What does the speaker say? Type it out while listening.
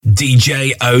DJ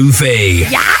OV.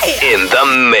 Yeah. In the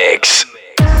mix.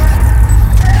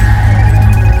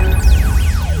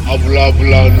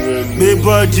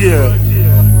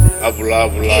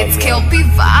 It's Kelpie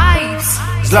Vibes.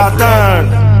 Zlatan.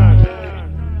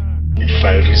 If I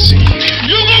receive,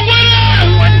 you go win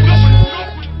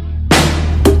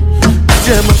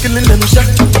Yeah, I'm killing them shot.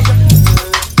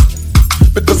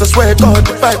 Because I swear God,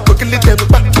 if I go kill them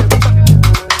back.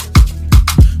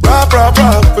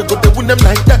 Rah, we go to win them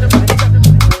like that.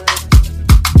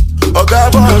 Oh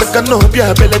God, look at no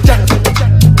Pia Bella Jack.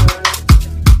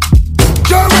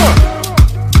 Jama!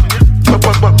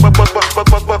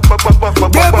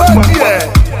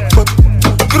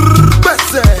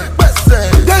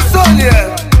 Yes, on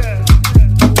yeah.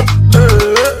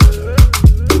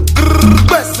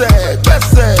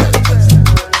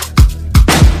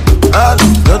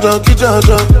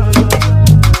 Jojo,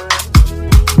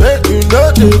 make you know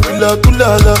the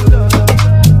kula.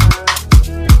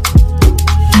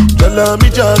 Jala mi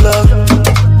jala,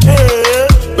 hey,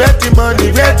 where the money,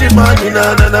 na.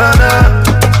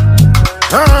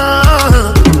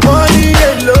 Money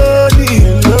alone,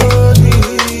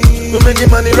 we making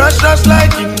money rush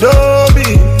like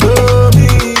Indomie.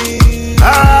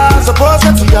 Suppose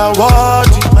that you are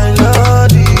worthy, my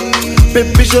lordy.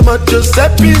 Baby, show my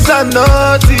Giuseppe's a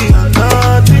naughty.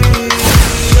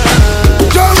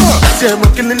 See, I'm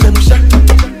killing them shot.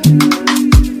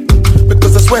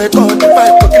 Because I swear God, if I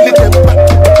go kill them back.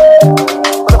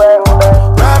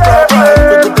 Rah,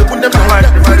 we go to win them like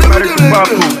that.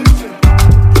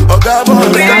 Oh God, boy,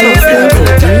 see, I'm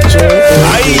killing them shot.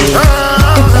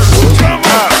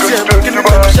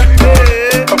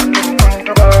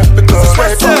 Because I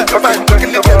swear God, if I go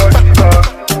kill them back.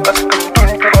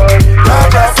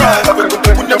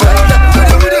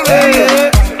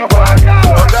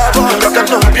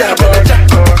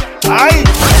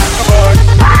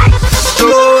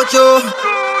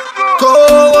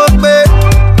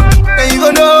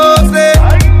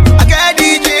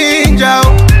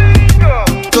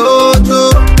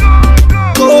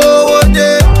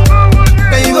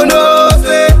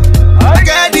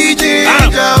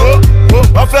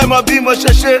 Bí mo ṣe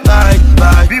ṣe,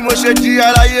 bí mo ṣe di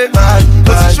aláyé,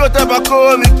 mo sì ṣó tẹ́ bá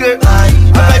kó mi gbé,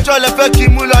 abẹ́jọ́ lẹ fẹ́ kí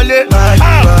mú lọlé.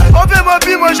 Ó fẹ́ mọ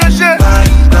bí mo ṣe ṣe,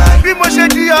 bí mo ṣe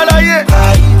di aláyé,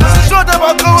 mo sì ṣó tẹ́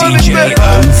bá kó mi gbé,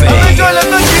 abẹ́jọ́ lẹ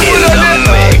fẹ́ kí mú lọlé.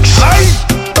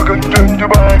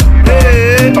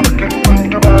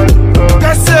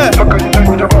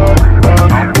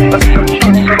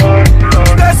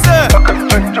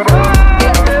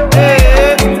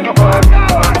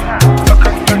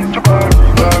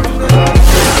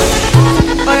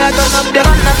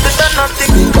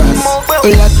 Oh,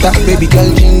 like that, baby girl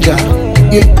ginger.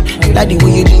 Yeah, like the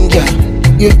way you ginger.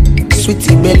 Yeah,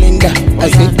 sweetie Belinda. I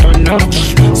say,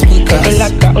 speakers.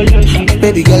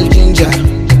 Baby girl ginger.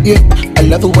 Yeah, I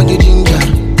love it when you ginger.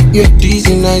 Yeah,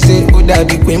 dizzy nice. Oh, that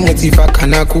big way motiva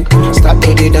kanaku. Start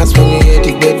to the dance when you hear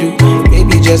the bedu.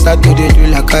 Baby, just start to the do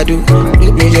like I do.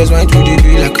 Baby, just want to do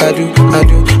like I do.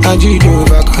 And you do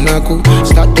over kanaku.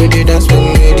 Start to the dance when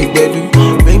you hear the bedu.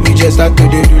 Baby, just start to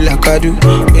do like I do.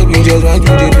 Baby, just want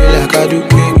you to do like I do.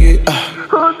 Yeah.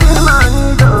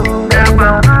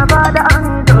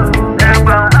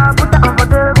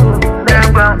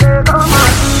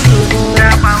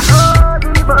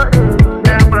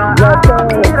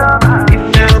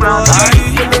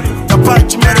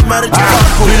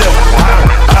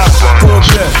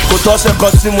 Kò tọ́sẹ̀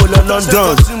kan tí mo lọ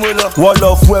London, wọ́n lọ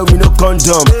fún ẹ̀wì no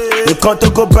condom. Nǹkan tó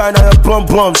kó báyìí náà yọ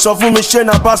bọ́m. Sọ fún mi ṣé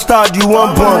na bastard you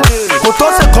wan born. Kò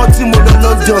tọ́sẹ̀ kan tí mo lọ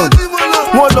London,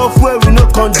 wọ́n lọ fún ẹ̀wì no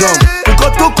condom.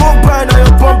 Nǹkan tó kó báyìí náà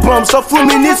yọ bọ́m. Sọ fún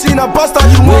mi nísìnyí na bastard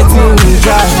you wan born. Waiting we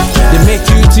dry, they make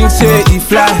you think say he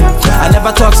fly. I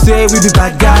never talk say we be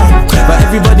bad guy, but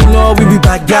everybody know we be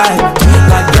bad guy.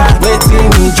 Waiting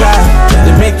we dry,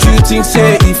 they make you think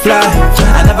say he fly.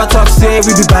 I never talk say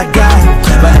we be bad guy,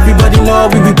 but everybody know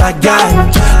we be bad guy.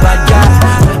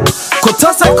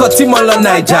 Kotosa kotimolo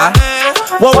Naija,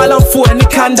 wọ́n wá lọ fún ẹni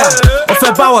kanda. Ó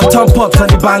fẹ́ bá wọn turn pop tán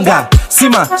ní banga.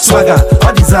 Sima, swagger,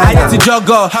 all designer. I need to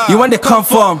juggle, you want to come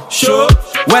from? Sure.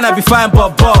 When I be fine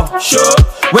but ball. Sure.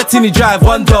 Waiting to drive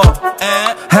one door.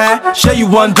 Share you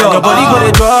one door. Your body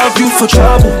gonna drop you for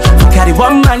trouble. You carry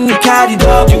one man, you carry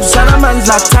double. Sana man's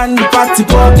like tan, you party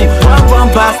body. One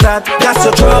bastard, that's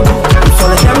your trouble. If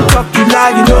all of them talk you lie,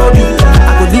 you know you.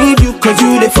 I could leave you cause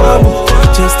you the fumble.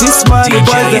 Chase this money,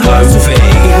 boys the hustle. They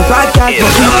go back that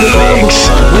but you can humble.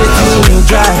 Waiting you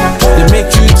dry, they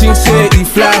make you think say he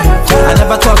fly. I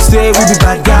never talk say we be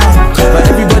bad guy, but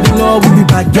everybody know we be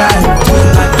bad guy.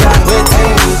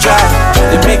 Waiting you dry,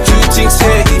 they make you think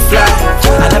say he fly.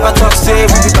 I never talk say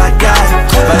we be bad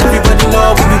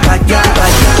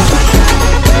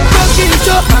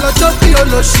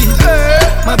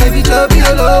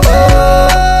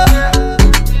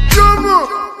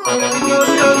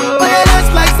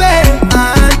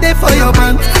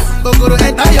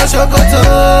Sokoto.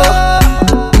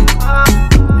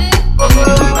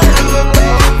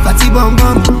 Fatty bum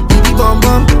bum, baby bum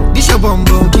bum, this your bum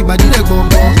bum, keep body like bum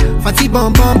bum. Fatty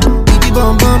bum bum, baby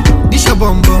bum bum, this your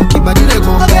bum bum, keep body like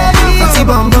bum bum. Fatty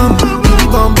bum bum, baby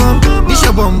bum bum, this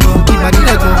your bum bum, keep body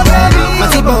like bum bum.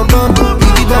 Fatty bum bum,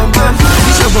 baby bum bum,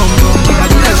 this your bum bum, keep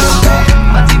body like bum bum.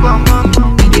 Fatty bum bum,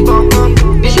 baby bum bum,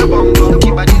 this your bum bum,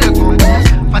 keep body like bum bum.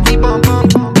 Fatty bum bum,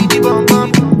 baby bum bum,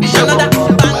 this your bum bum,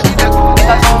 keep body like bum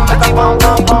bum. Fatty bum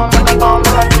bum, baby bum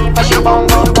bum, this your bum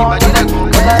bum, keep body like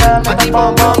bum bum. Fatty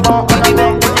bum bum, baby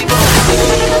bum bum.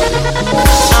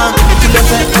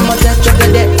 I'ma touch your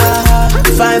body,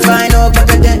 fine, fine, oh,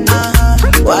 baby,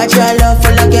 watch your love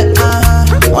for like it,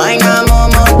 why not more,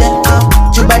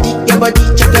 your body,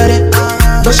 check it,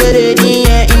 push it in,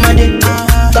 yeah, in my day,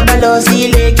 Kabalo,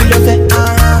 see, leg, you love it,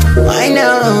 why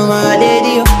now, my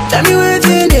lady, tell me what's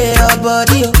in there, your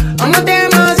body, I'm a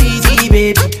damn easy,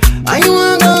 baby, why you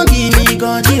want to give me,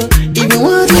 God, you, if you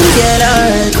want to get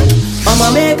out, I'ma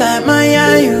make I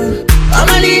admire you,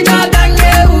 I'ma need a gang,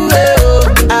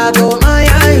 I go my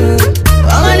you.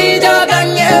 I'ma need your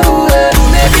gang, yeah.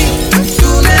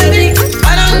 Maybe,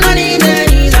 I don't need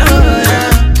any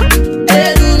love.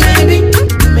 Hey,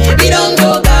 maybe don't go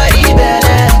carry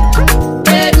better.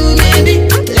 Hey, maybe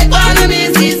let one of me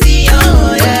see,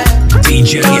 oh yeah.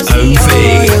 DJ OV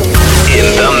in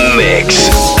the mix.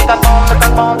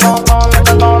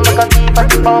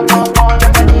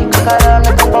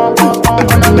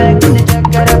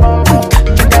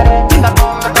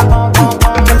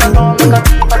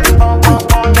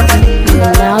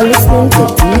 Now listening to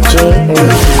DJ OV.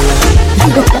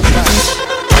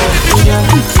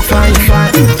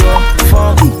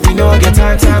 You know get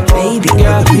time, baby.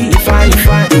 Yeah, if I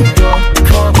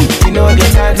you know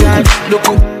get time. Look,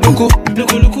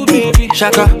 baby.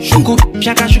 Shaka, shuku,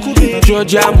 baby.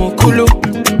 Georgia Mokulu,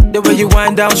 the way you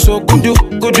wind down so good.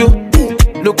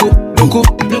 Look,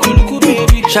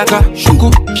 baby. Shaka, shuku,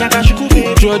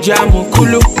 baby. Georgia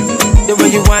Mokulu, the way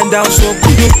you wind down so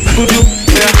good.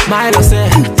 Milo say,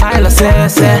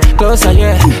 closer,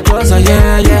 yeah.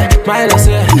 Milo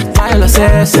say,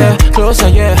 closer,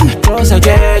 yeah.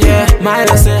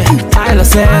 Milo say,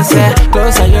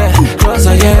 closer, yeah.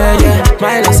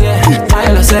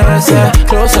 Milo say,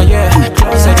 closer, yeah.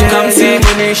 Come see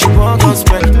money, she won't come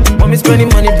spend. Want me spending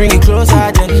money, bring it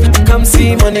closer then. Come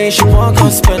see money, she won't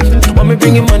come spend. Want me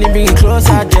bringing money, bring it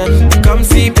closer then. Come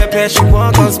see Pepe, she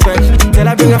won't come spend. Tell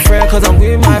I bring a friend, cause I'm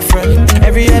with my friend.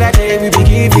 Every other day we be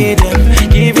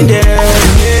giving them.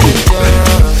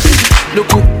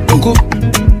 Look,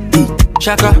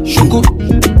 Shaka, shuku,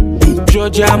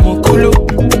 Georgia Mokulu,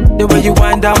 the way you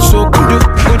wind down so good,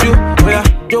 yeah,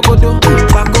 Jogodo,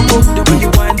 Bakoko, the way you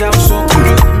wind down so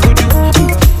good,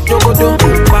 Jogodo,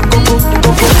 Bakoko,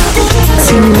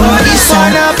 This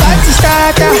one a party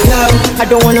starter. I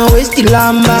don't wanna waste the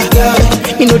lamba.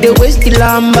 You know they waste the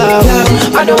lamba.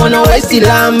 I don't wanna waste the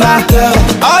lamba.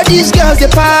 All these girls they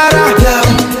para.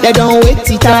 They don't wait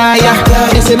to tire.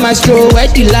 They say my stroll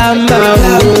wet the lamba.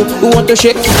 We want to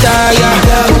shake the tire.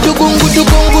 Gudu gungu du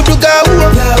gungu du gawa.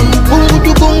 Gungu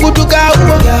du gungu du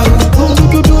gawa. Gungu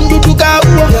du dungu du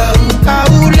gawa.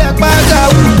 Kau lek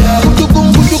bagawa. Gudu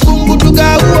gungu du gungu du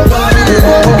gawa.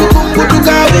 Gungu du gungu du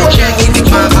gawa.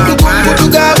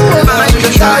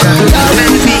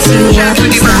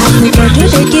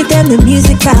 They give them the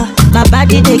musical, my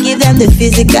body they give them the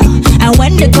physical. And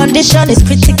when the condition is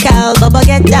critical, Bubba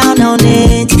get down on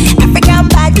it. African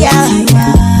bad girl,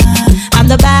 I'm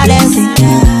the baddest.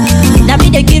 Now me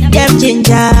they give them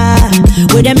ginger,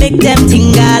 we they make them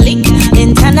tingali.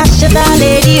 International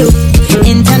lady,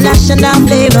 international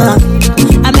flavor,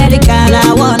 American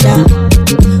I wonder.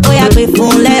 Oh yeah, be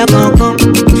full let your come.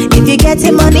 If you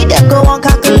getting money, then go on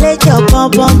calculate your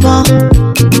pom.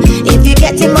 If you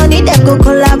getting money, then go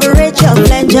collaborate your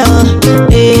pleasure.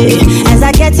 As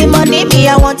I getting money, me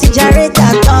I want to generate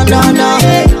that no.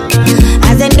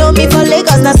 As they know me for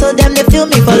Lagos, now so them they feel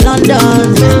me for London.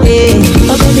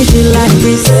 Oh baby, do like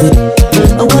this.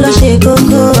 Oh wanna shake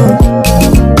coco.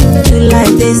 Do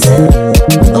like this.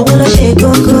 Oh wanna shake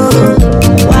coco.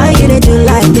 Why you they do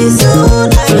like this?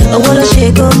 Oh wanna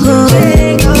shake coco.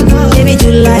 Baby,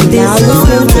 do like this.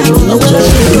 Oh wanna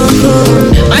shake coco.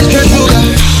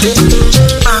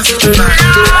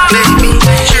 Baby,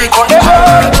 shake it,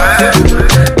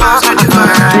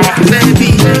 baby,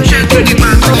 shake it,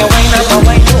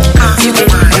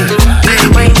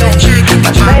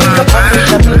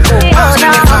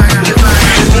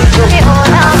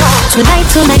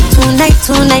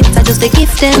 Tonight, I just they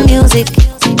give them music.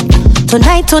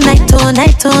 Tonight, and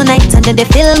then they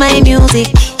feel my music.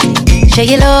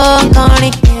 Shake it low,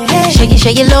 corny.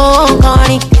 Shake it low,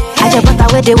 corny. I just put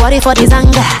away the worry for this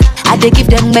anger. I dey give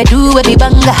them medu we be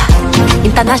banga.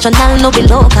 International no be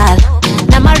local.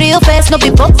 Now my real face no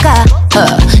be poker.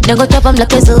 They go chop 'em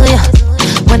like a soya.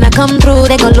 When I come through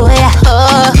they go lawyer.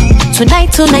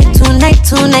 Tonight, tonight, tonight,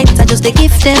 tonight, I just dey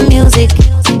give them music.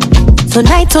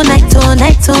 Tonight, tonight,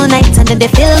 tonight, tonight, and then they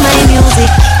feel my music.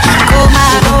 Go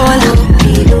my roll,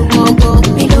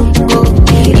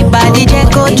 body je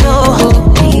kojo.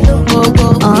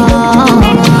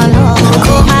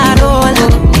 Go my roll,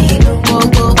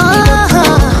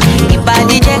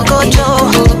 body je kojo.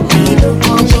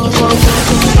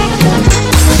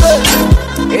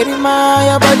 Erima,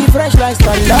 your body fresh like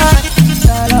salad.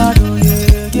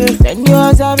 Then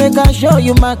yours I make I show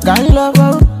you my kind love.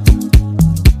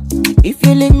 If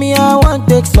you leave me, I won't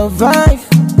take survive.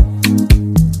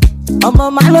 I'm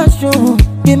on my last room,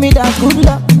 give me that good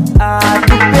luck.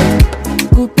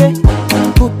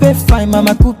 Coupe, fine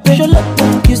mama coupe.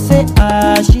 You say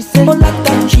she say, oh like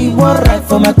that, she want right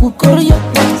for my coupe.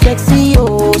 Sexy,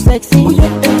 oh sexy,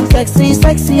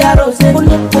 sexy, I rose. Smoke,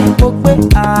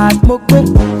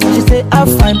 she say I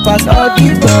fine pass all the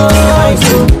boys.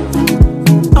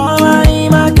 Oh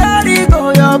my carry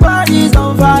go, your body's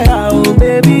on fire, oh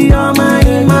baby, oh my.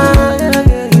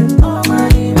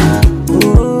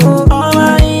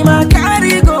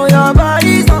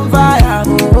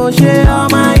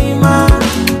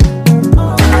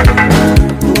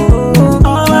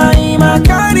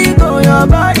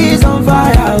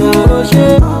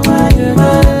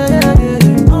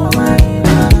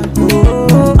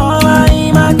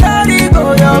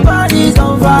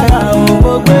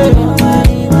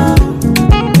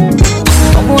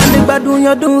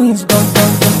 You're doing stuff.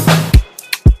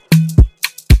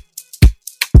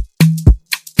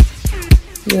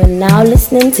 You're now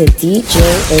listening to DJ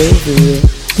AV.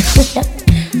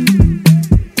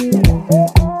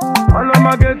 All of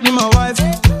my girls to my wife.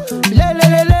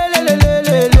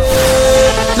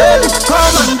 Ladies,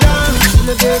 come and dance.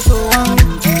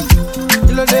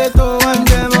 Kilo day to one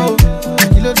demo.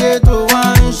 Kilo day to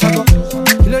one shako.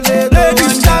 Kilo day to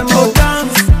one demo.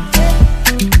 Dance.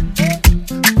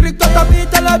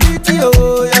 La beauty,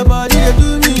 oh, your body they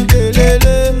do me,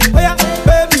 lele. Oh yeah,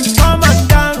 baby, come and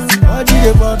dance. Body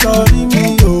they torturing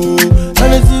me, oh.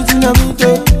 And it's sitting on me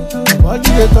too.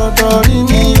 Body they torturing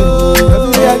me, oh.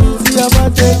 Everywhere you see your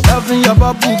body, loving your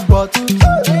bubble butt.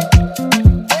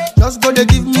 Just go they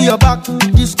give me your back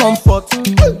discomfort.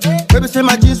 Baby say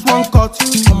my jeans won't cut.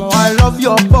 Come on, I love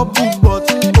your bubble butt.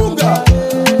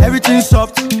 Everything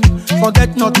soft,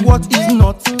 forget not what is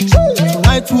not.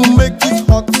 Tonight we'll make it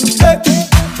hot.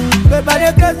 Baby,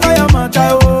 they play for your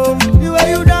matter, oh. The way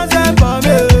you dance and for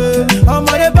me, I'm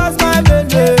gonna pass my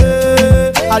baby.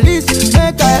 At least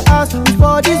make I ask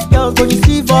before these girls go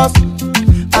deceive us.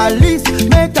 At least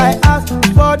make I ask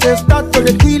before they start to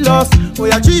kill us. Oh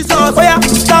yeah, Jesus, oh yeah,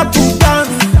 start to dance.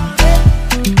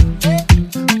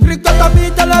 Ricotta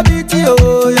beat la beat,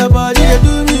 oh, your body they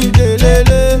do me,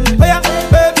 lele. Oh yeah,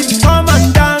 baby, come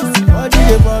and dance. Body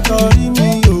they bothering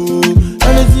me, oh,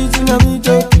 and it's eating on me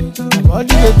too.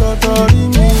 Body they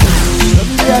torturing me.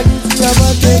 Every day I need to see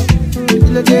about it.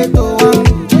 Kilo day to one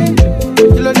demo.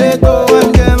 Kilo day to one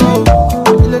demo.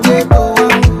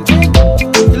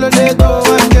 Kilo day to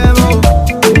one demo.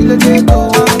 Kilo day to one.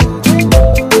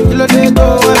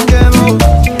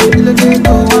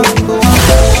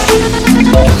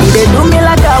 They do me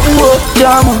like a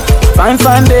drama. Fine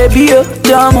baby, oh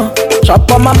drama.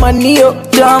 Chop on my money, oh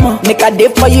drama. Make a day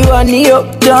for you, honey, oh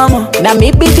drama. Now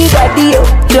me be the daddy, oh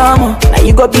drama. Now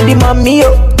you go be the mommy,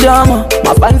 oh drama.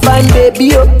 My fine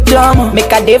baby, oh drama.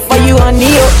 Make a day for you, honey,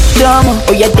 oh drama.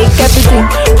 Oh yeah, take everything,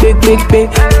 big.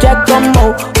 Jack on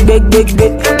mo, big.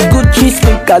 Gucci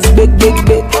sneakers, big.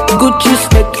 Gucci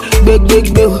snake, big.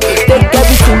 Take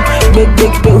everything, big.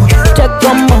 Jack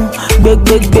on mo, big.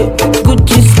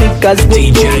 Gucci sneakers,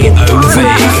 big. DJ OV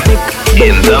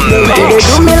in the mix. They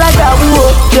do me like a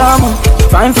drama.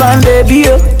 Fine baby,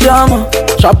 oh drama.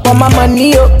 Chop on my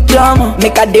money, oh drama.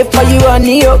 Make a day for you,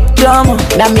 honey, oh drama.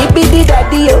 Now me be the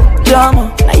daddy, oh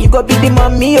drama. Now you go be the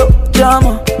mommy, oh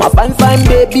drama. My fine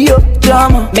baby, oh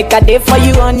drama. Make a day for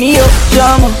you, honey, oh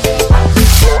drama.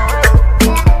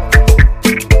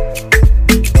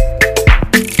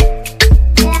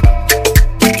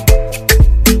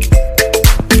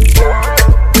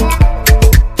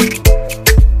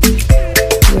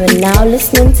 You are now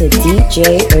listening to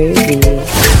DJ OV.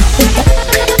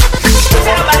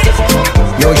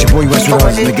 Yo, it's your boy Westwood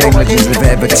Eyes, the game legends of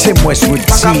ever, Tim Westwood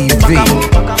TV.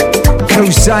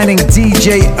 Co-signing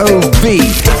DJ OV,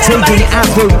 taking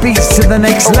Afrobeats to the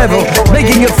next level,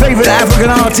 making your favorite African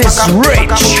artists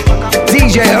rich.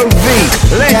 DJ OV,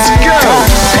 let's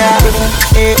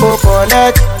go!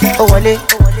 oh wale,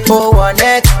 oh one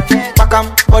neck. Pack 'em,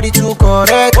 body too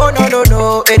correct. Oh no no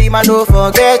no, Eddie man don't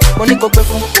forget. Money go pay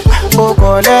for, oh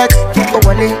collect. Oh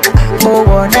wale, oh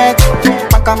one neck.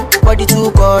 Pack 'em, body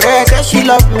too correct. Say she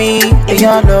love me, and you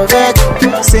love it.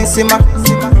 Sensima,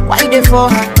 why they for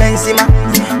Benzema?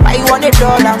 Why you want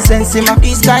 $1? Sensima,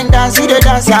 this kind dance you the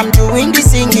dance. I'm doing the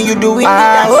singing, you doing the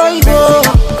dance. Oh you go,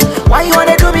 why you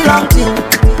wanna do me long thing?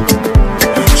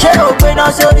 Share open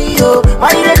up sorry yo,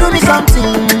 why you they do me something?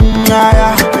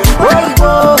 Oh you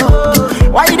go,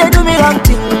 why you they do me long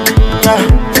thing?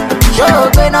 Share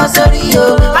open up sorry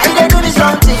yo, why you they do me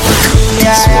something?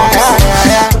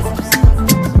 Yeah.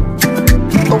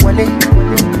 Oh wale,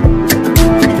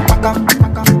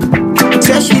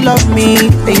 say she love me,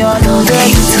 and you know that.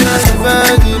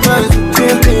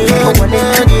 Oh wale,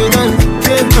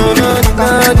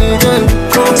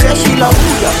 say she love me.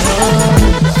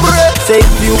 Say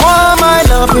if you want my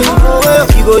loving,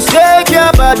 you go shake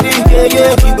your body,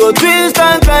 yeah. You go twist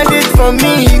and grind it for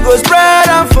me, you go spread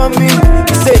out for me.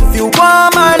 Say if you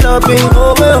want my loving, you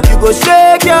go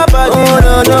shake your body,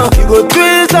 no. You go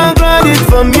twist and grind it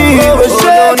for me, you go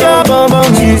shake your bum.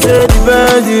 She said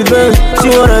defense. She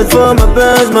wanna for my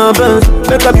best.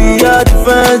 Make her be your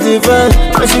defense.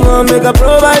 And she wanna make her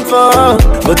provide for her,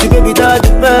 but you baby that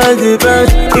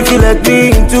defense. If you let me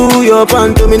into your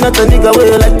pants, me not a nigga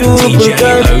way like to. DJ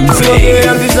OV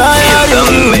in the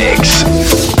mix.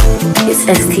 It's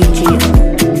STG.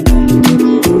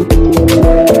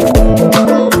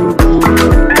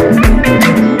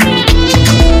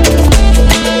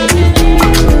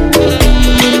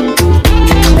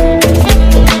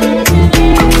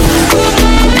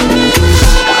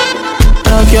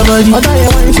 Your body,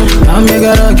 I'm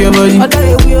mega rock your body.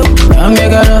 I'm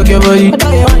mega rock your body.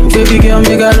 Baby girl,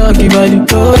 mega rock your body.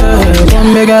 Oh yeah, I'm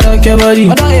mega rock your body.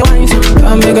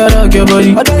 I'm mega rock your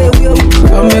body.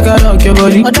 I'm mega rock your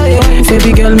body.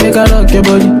 Baby girl, mega rock your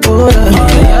body. Oh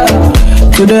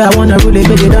yeah. Today I wanna really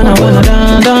beg it down. I wanna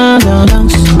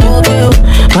dance. Okay.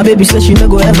 My baby says she no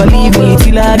go ever leave me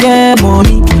till I get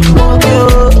money. Okay.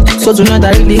 So tonight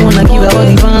I really wanna give her all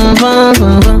the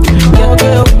fun.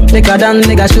 Okay. Make her dance,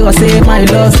 make her show her say my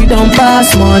love, you don't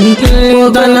pass money.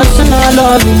 International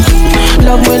loving,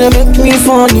 love when they make me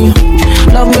funny.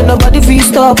 Love when nobody feel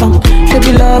stop.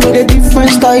 Baby love with a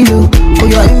different style. Oh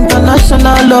yeah,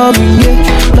 international loving,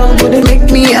 yeah. Love when they make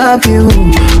me happy.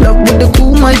 Love when they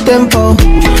cool my tempo.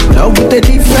 Love with a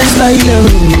different style.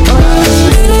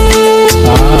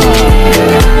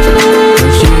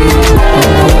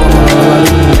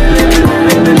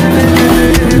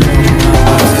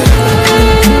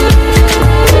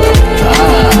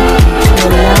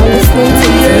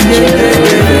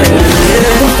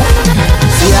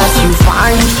 See as you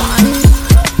fine,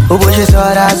 oh but you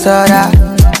sorta.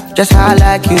 Just how I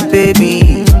like you,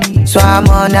 baby. So I'm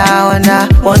on now,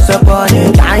 once upon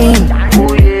a time.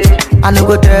 I no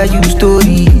go tell you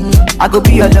story. I go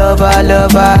be your lover.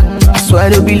 I swear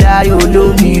to be like you,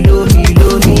 love me.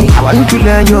 I want to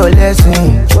learn your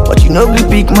lesson, but you know we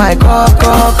pick my call.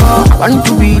 I want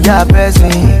to be that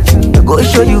person. I go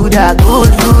show you that good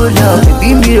love.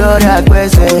 Baby, mirror that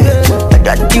person.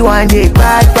 That you want it,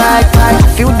 cry. I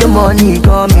feel the money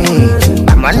coming.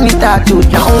 My money start to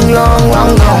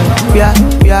long.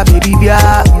 Yeah, baby,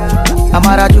 yeah. I'm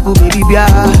a rajuku, baby,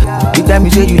 yeah. The time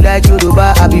you say you like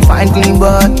Yoruba, I be fine, clean,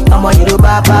 but I'm a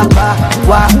Yoruba,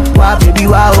 wah, baby,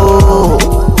 wah, oh.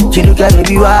 She look at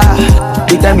baby, wah.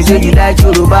 The time you say you like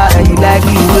Yoruba, and you like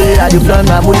the way I do flaunt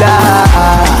my moolah.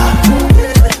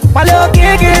 Malo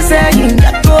keke saying,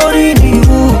 Yakori you.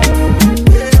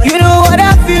 You know what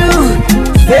I feel,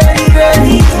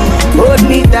 very. Hold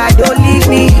me tight, don't leave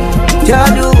me.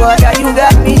 Just do what you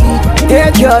got me.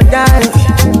 Take your time,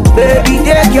 baby,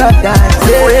 take your time.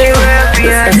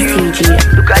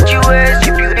 Look at your waist,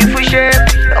 your beautiful shape.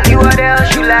 Tell me what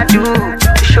else you like to do.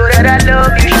 Show that I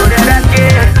love you, show that I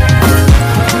care.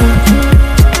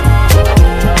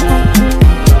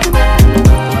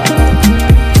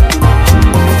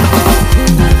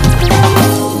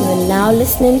 You're now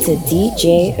listening to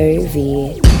DJ OV.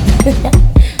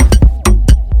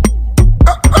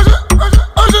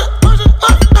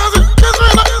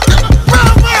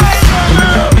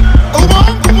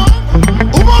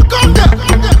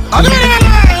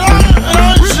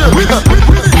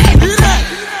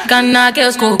 Ghana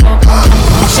girls go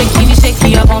shake me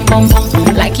your bum.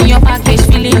 Liking your package,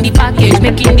 feeling the package,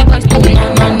 making the boys go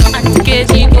no.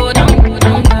 Anti-KG go down.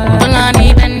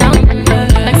 Olani bend down.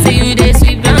 Like say you dey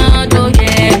sweep round, oh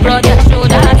yeah. Brother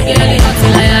shoulder, girl it hot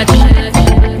like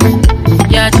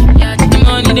yachi. The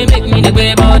money they make me the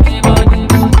way body.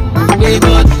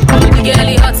 Girl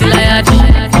it hot like yachi.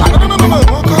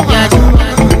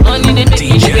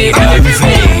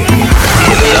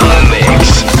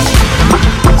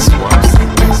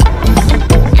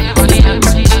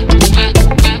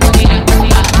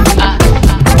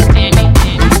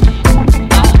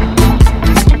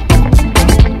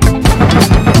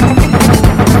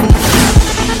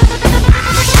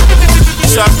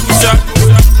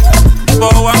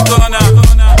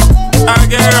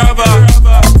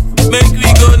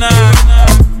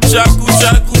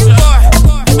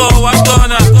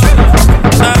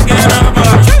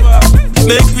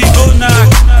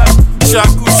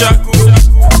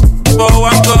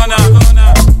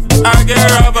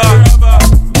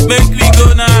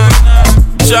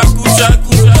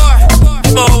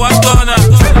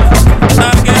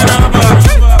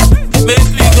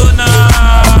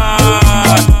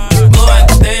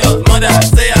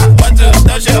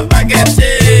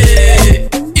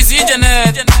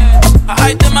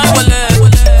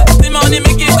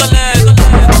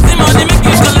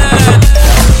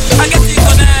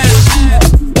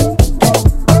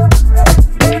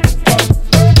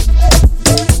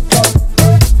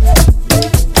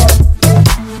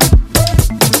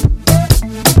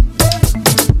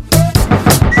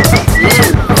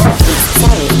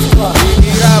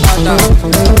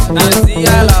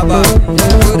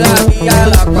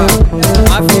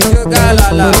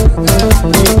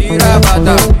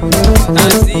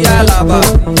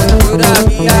 Toda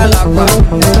mi alapa,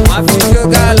 ma fi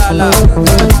yoga lala.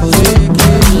 Shake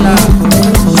it la,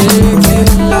 shake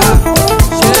it la,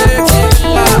 shake it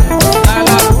la,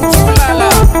 lala butu lala.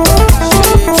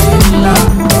 Shake it la,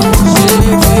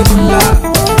 shake it la,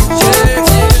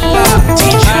 shake it la.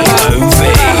 DJ OV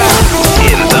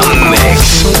in the mix.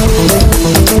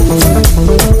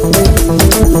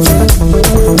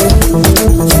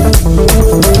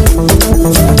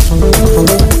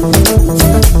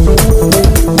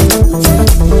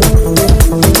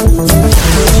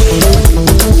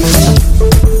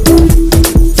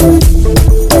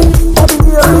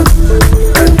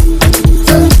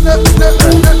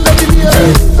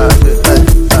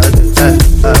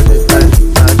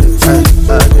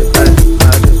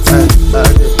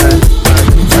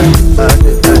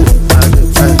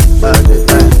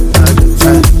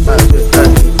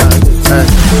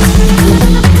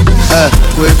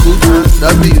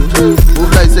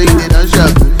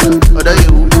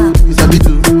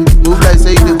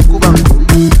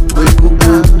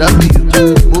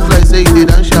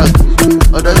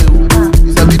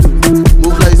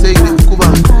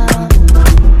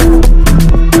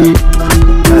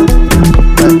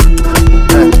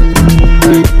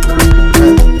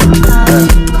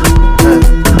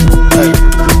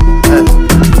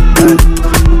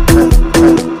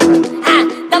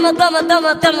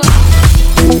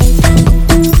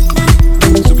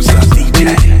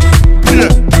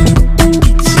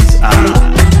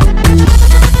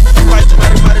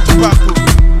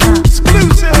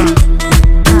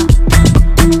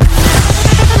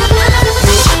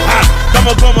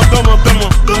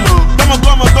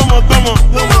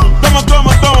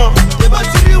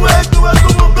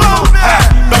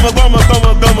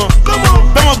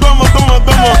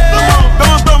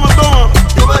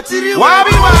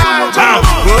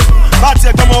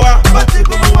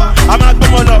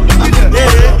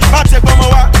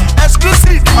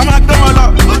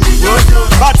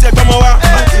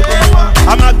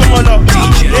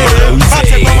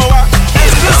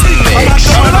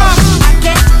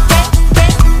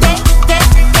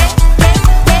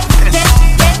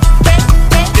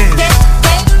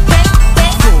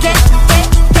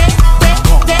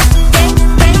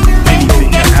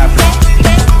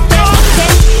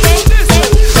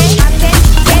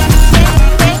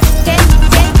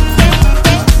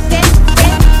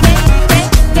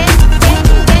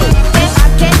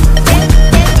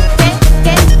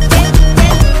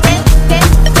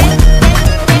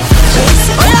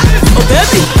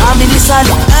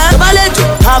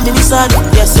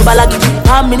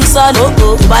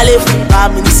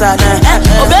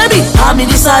 Oh baby, I'm in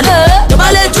the sun. To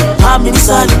baleju, I'm in the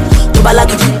sun. To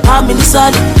balagidi, I'm in the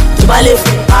sun. To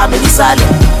balefu, I'm in the sun.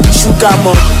 Sugar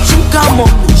mom,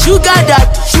 sugar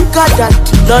daddy,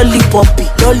 lollipoppy,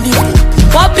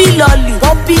 poppy lolly,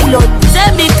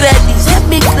 send me credit,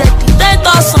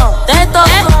 10,000,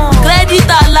 credit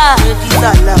ala,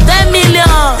 10 million,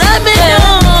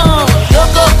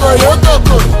 yokoko,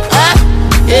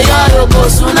 yoko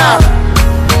suna.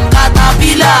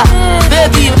 Caterpillar,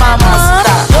 baby mama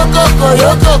star. Yokoko,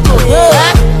 yoko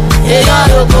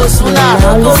suna.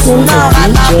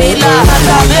 Caterpillar,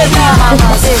 baby mama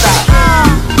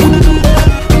star.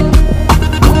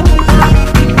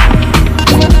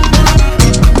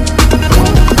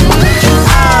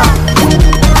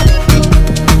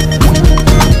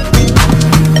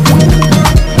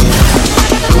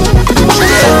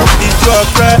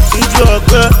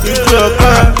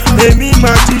 Ìjọba, èmi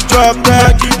máa ti jọpẹ́,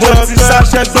 mo ti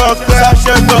ṣàṣẹ gbọpẹ́,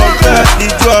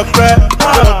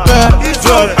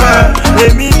 ìjọba,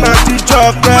 èmi máa ti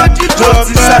jọpẹ́, mo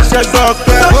ti ṣàṣẹ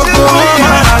gbọpẹ́. Gbogbo wọn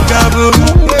máa ra jàbọ̀,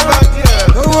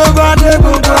 owó bá dé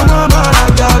gbogbo wọn máa ra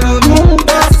jàbọ̀,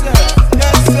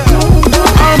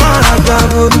 wọn máa ra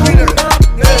jàbọ̀,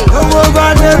 owó bá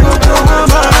dé gbogbo wọn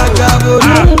máa ra jàbọ̀.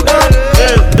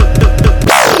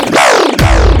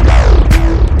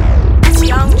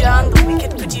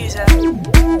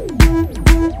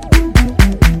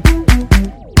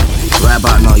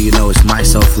 About now, you know it's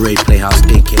myself, Ray Playhouse,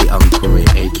 aka Uncle Ray,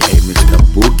 aka Mr.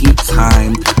 Boogie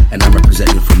Time, and I'm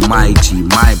representing for my G,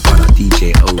 my brother,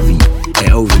 DJ OV.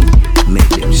 Hey, OV, make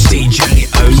them sing. DJ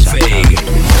OV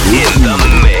in the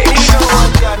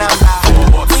mix.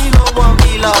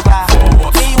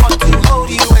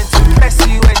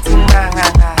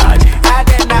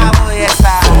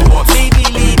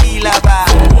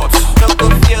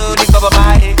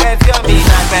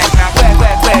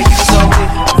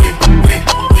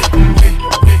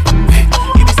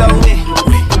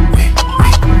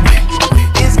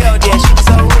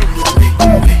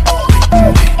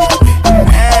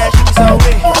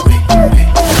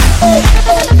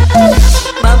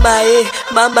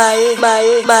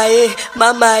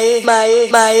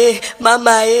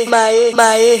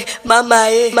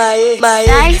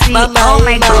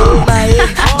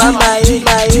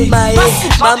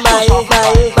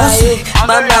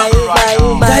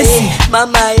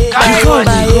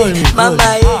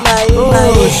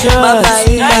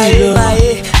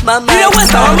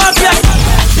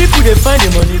 People they find the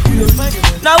money.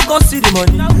 Now who can see the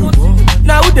money?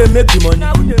 Now who they make the money?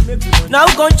 Now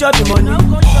who can chop the money?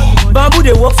 Bamboo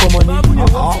they work for money.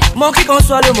 Monkey can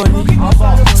swallow money.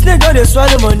 Snake don't they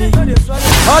swallow money.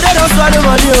 Oh they don't swallow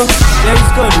money. Oh, there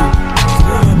is God.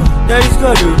 There is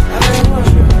God.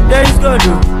 There is God.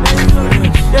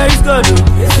 There is God.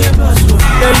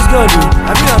 There is God.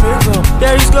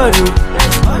 There is God.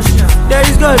 There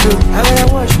is God.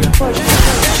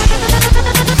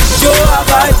 Joe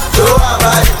Abai, Joe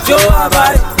Abai, Joe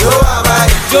Abai, Joe Abai,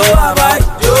 Joe Abai,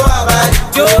 Joe Abai,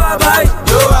 Joe Abai,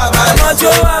 Joe Abai,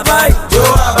 Joe Abai, Joe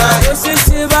Abai, Joe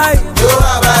Abai, Joe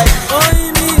Abai,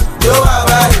 Oini, Joe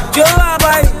Abai, Joe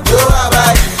Abai, Joe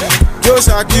Abai, Joe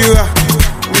Shakira,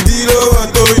 Udilo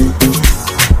Antoyi,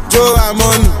 Joe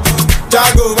Amoni,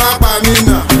 Jago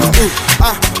Mapamina,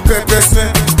 Pepe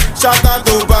Snare, shout out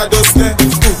to Bado Snare,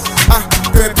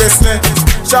 Pepe Snare,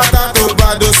 shout out to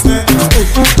Bado Snare.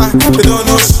 They don't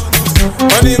know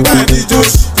money by the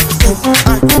Josh.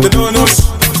 They don't know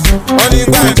money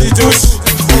by the Josh.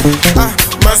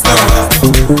 Master,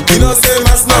 you know say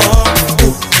master.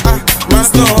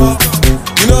 Master,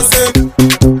 you know say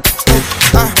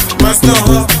master.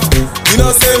 You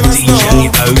know say master.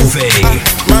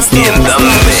 Master in the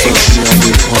mix.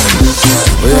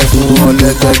 Oya fún wọn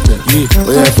lẹ́gbẹ̀gbẹ̀,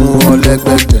 oya fún wọn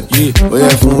lẹ́gbẹ̀gbẹ̀,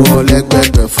 oya fún wọn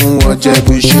lẹ́gbẹ̀gbẹ̀, fún wọn jẹ́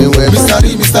bí ṣe wẹ́gbẹ̀.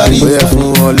 Oya fún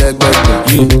wọn lẹ́gbẹ̀gbẹ̀,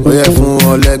 oya fún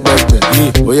wọn lẹ́gbẹ̀gbẹ̀,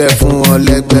 oya fún wọn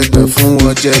lẹ́gbẹ̀gbẹ̀, fún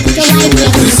wọn jẹ́ bí ṣe wẹ́gbẹ̀.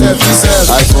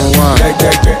 iPhone 1,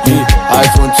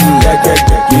 iPhone 2,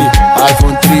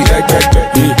 iPhone 3,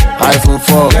 iPhone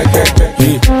 4,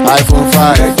 iPhone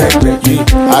 5,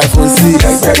 iPhone 6,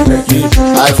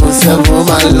 iPhone 7,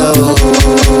 my love.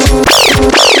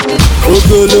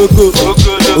 Ogo logo,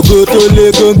 ogo to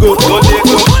le gongo.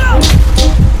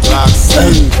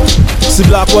 See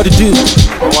black what it do?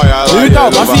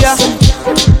 Lyrical mafia.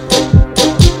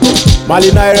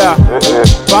 Mali naira,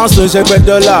 pounds to shake with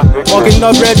dollar. Walking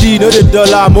up ready, no the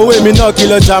dollar. Mo we me no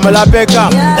kilo jamala peka.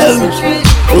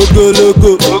 Ogo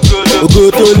logo,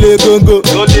 ogo to le gongo.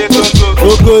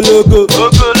 Ogo logo,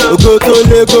 ogo to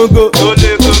le gongo.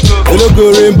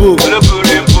 Logo rainbow.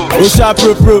 Osha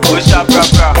pro pro,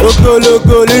 Ogo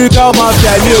logo, lyrical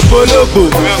mafia, mi ogo logo.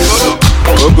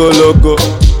 Ogo logo,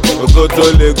 ogo to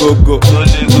le gogo.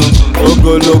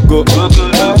 Ogo logo,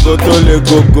 ogo to le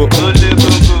gogo.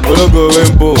 Logo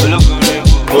rainbow,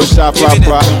 Osha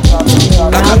papa.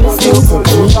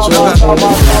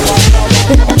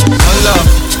 Hola,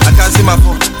 I can't see my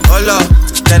phone. Hola,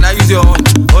 can I use your own?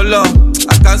 Hola,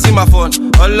 I can't see my phone.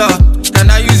 Hola, can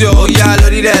I use your? Oh yeah,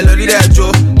 lordy there,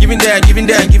 Joe. Giving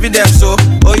them so.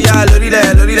 Oh yeah, lordy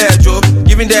there, Joe.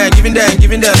 Giving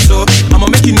them so. I'ma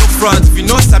make you no front. If you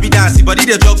know sabi dance, body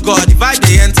they drop God. Divide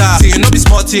they enter. See you know be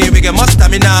small team, we get more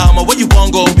stamina. I'ma where you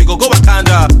want go, we go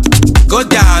Wakanda. Go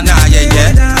down now, yeah.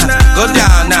 Go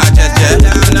down now, yeah.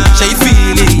 Shall you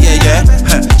feel it, yeah.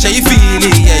 Shall you feel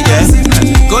it, yeah.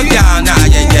 Go down now,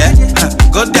 yeah.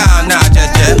 Go down now,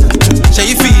 yeah. Shall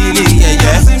you feel it,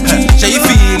 yeah. Shall you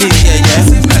feel it,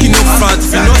 yeah. You know front,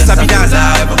 if you know sabi dance.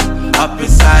 Up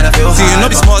inside, I feel high. See you know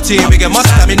the small team, we get more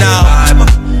stamina.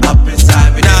 Up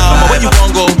inside, now I'ma where you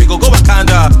want go, we go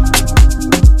Wakanda.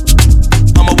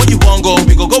 I'ma where you want go,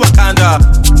 we go Wakanda.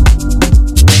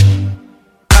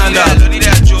 Wakanda.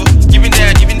 Giving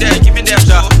them,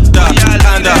 so.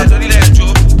 Wakanda.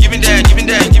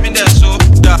 Giving them, so.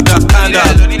 Wakanda.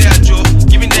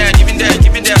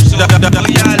 Giving them, so.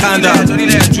 Wakanda.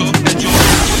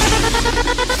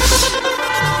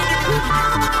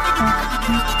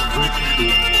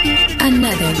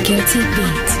 Another guilty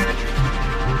beat.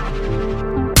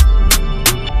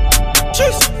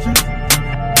 Cheers.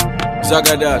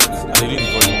 Zagadat.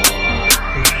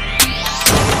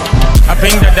 I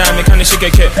bring that down, me kinda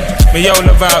shake it. Me yo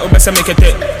love out, best make it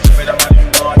it.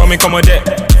 When me come with it.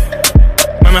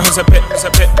 My man who's a pit.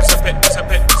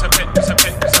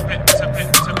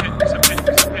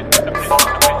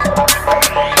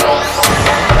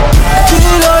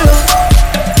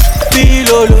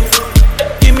 Pilolo,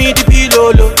 give me the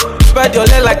pilolo. Spread your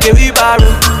leg like a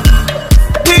wheelbarrow.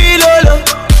 Pilolo,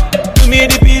 give me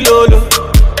the pilolo.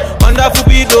 Wonderful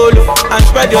pilolo, and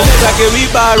spread your leg like a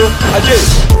wheelbarrow.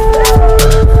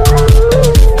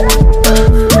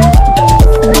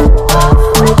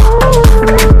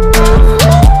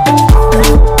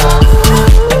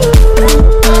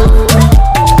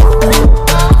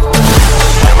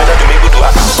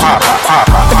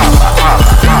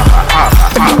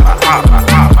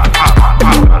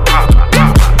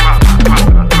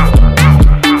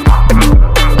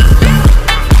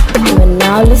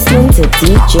 to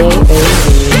DJ OV.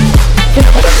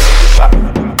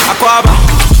 Aquaba,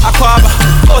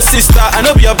 oh sister, I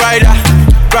know be your rider.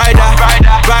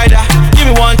 Give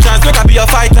me one chance, make I be your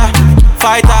fighter,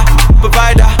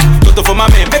 provider. Toto for my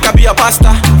man, make I be your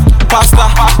pasta.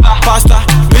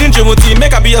 Me and Jimuti,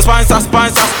 make I be your sponsor.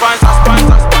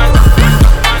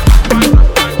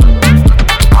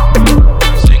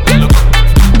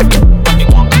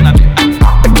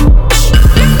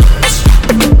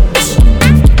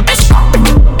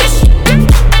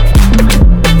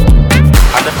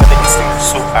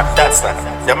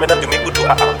 Yamena do me good to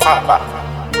a papa.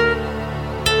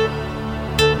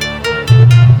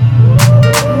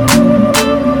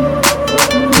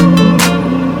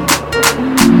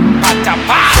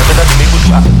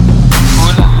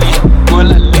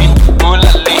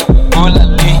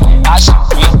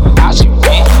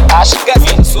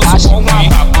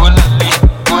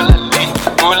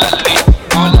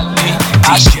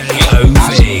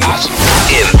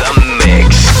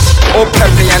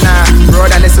 Open me and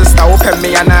brother and sister, open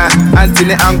me and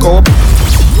auntie and uncle.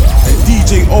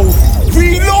 DJ O,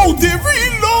 reload it.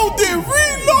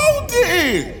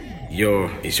 Yo,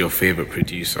 is your favorite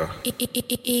producer.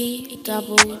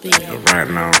 Double B. Right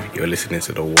now, you're listening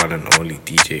to the one and only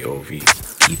DJ OV.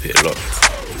 Keep it locked.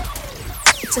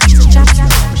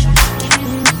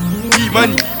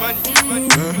 B-Money,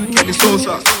 Kenny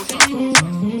Sosa,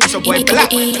 it's a boy Black.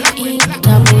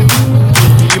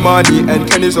 B-Money and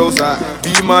Kenny Sosa,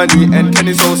 B-Money and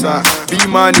Kenny Sosa,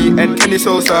 B-Money and Kenny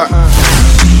Sosa.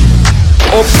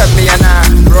 Open me and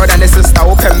brother and sister,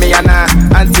 open me and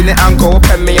auntie and uncle,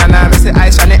 open me and Mr.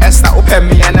 Aisha and Esther, open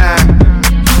me and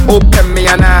open me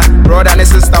and brother and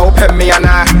sister, open me and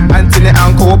auntie and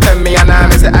uncle, open me and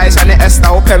Mr. Aisha and Esther,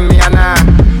 open me and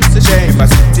it's a shame I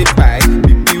sit it by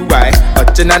BBY,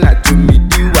 watching and I do me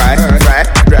DY, right,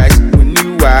 when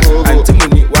you are auntie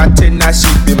money watching that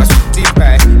shit be my sit it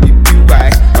by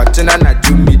BBY, watching and I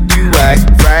do me DY,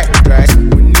 right,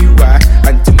 when you are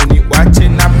auntie money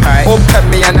watching that pie. Open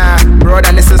me and brother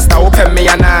and sister, open me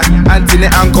and auntie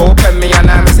and uncle, open me and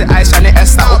Mr. Aisha and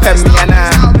Esther, open me and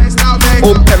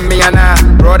open me and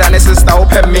brother and sister,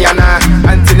 open me and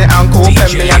auntie and uncle,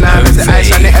 open me and Mr.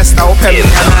 Aisha and Esther, open me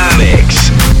and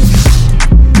mix.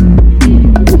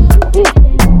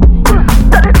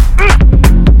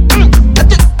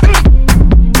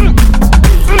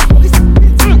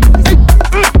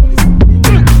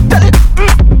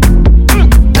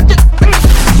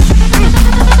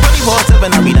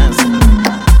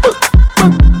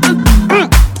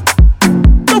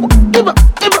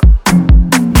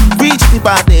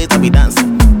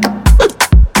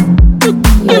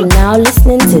 You're now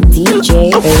listening to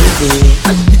DJ OV.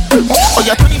 Oh,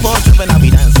 you're 24/7, I'll be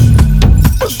dancing.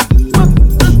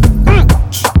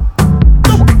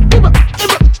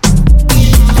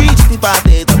 Reach the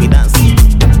party, I'll be dancing.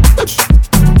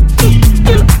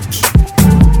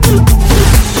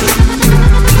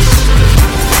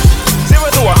 0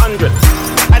 to 100,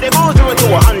 I dey go 0 to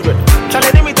 100.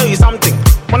 Charlie, let me tell you something.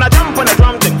 When I jump on the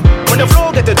drum thing, when the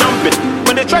flow get to jumping,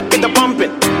 when the track get to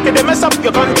pumping, if they mess up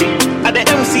your country, at the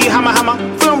MC hammer,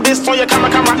 film this for your camera,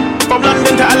 from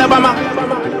London to Alabama.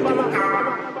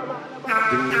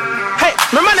 Hey,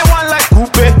 my man they want like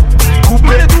coupe,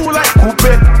 me they do like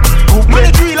coupe, me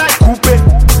they three like coupe,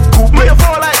 me they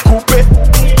four like coupe,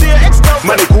 to your ex-girlfriend,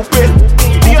 money coupe,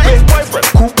 to your ex-boyfriend,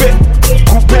 coupe,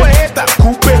 to a hater,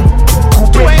 coupe,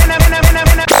 to a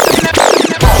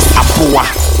Apua,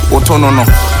 otonono,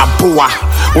 apua,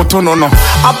 otonono,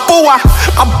 apua,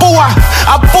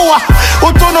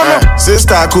 otonono.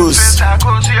 Sister Kus,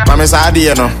 mami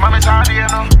sadie no,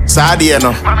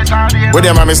 where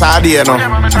the mami sadie no,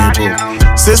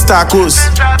 Sister Kus,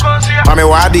 mami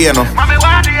wadie no,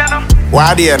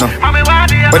 where the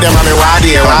mami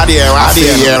wadie.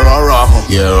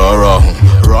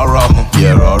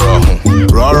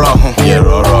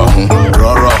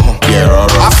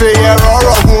 I feel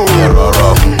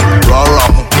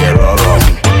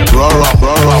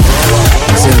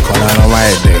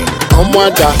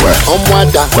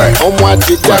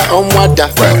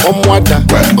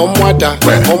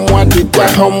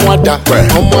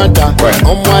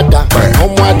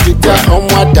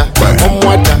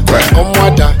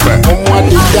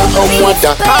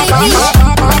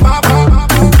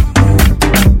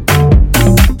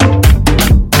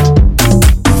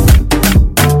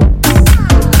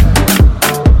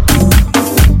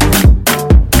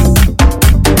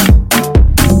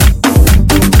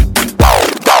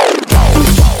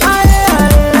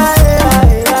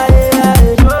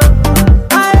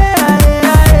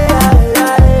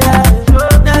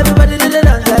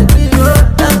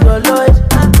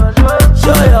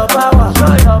Show your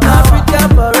power.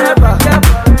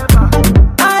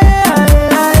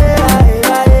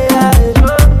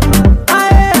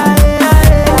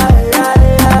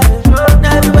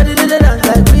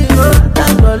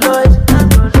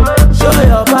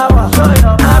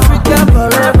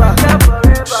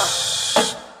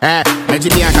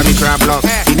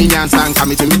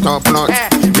 coming to me top notch.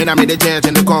 Man, I made the jet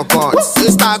in the Concord.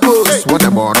 Sister goes, what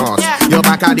about us? Your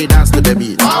back how they dance to the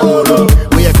beat.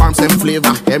 We have found some flavor,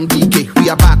 MDK.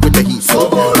 We are back with the heat.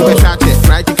 We try to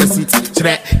right take a seat.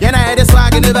 Yeah, I had a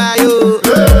swag in the bayou.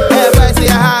 Everybody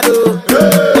say I had to.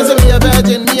 Listen me a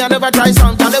virgin, me I never try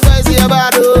something. Everybody say I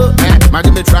had to.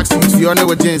 Imagine me track suits, you know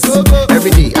with jeans. Every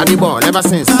day I the ball, ever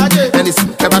since. Then it's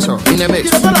never show in the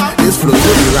mix. This flow,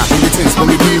 you be rap, the things for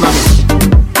me be my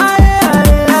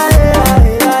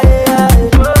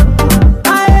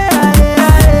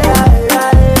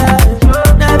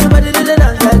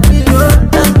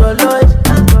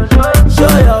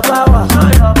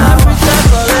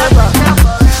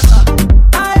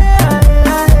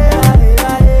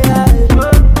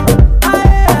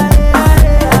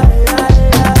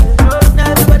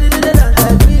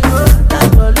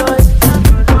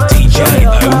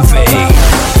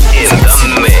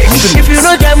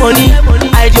money,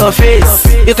 hide your face.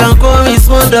 You can call me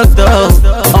small doctor.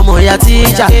 Ọmọ ya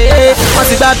teacher. Wọ́n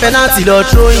ti gba penalty lọ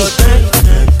throwing.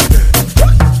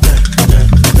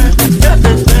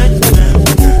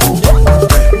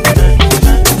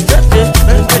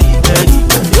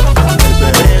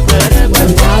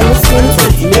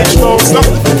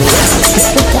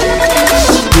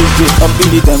 Up in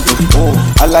the tempo,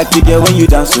 I like the girl when you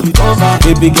dance.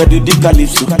 Baby girl do the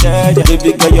calypso.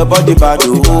 Baby girl your body bad.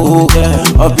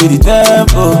 Up in the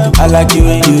tempo, I like it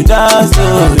when you dance.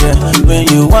 When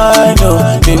you whine,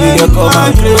 baby girl come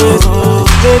and close.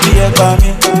 Baby you got me,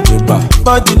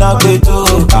 body not great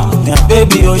too.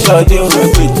 Baby you short you,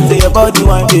 say your body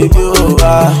wine baby.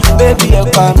 Baby you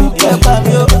got me,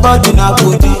 body not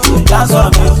good. Dance for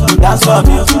me, dance for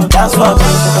me, dance for me,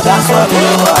 dance for me.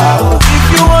 If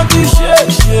you want to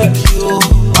shake, shake you.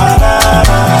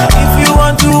 If you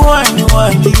want to whine,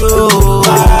 whine you.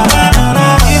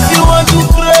 If you want to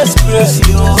press, press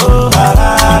you.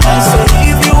 I say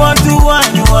if you want to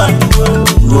whine, whine you.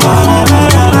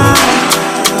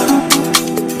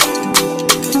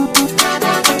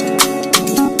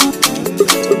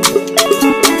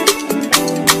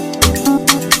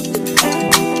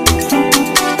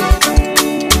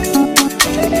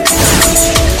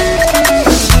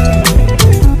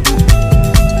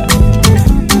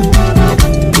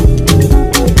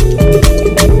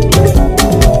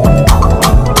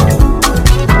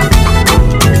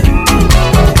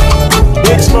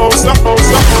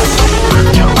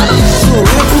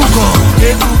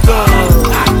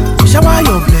 Shower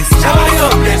your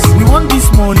blessing. We want this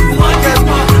money.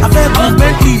 I feel good,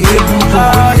 Bentley.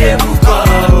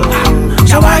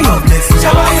 Shower your blessing.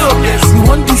 We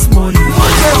want this money. I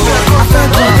feel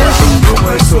good, no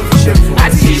more insufficient.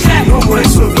 No more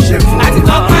insufficient. No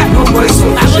more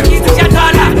insufficient.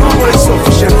 No more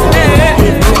insufficient.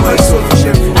 No more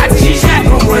insufficient.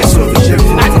 No more insufficient.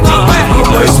 No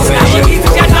more insufficient.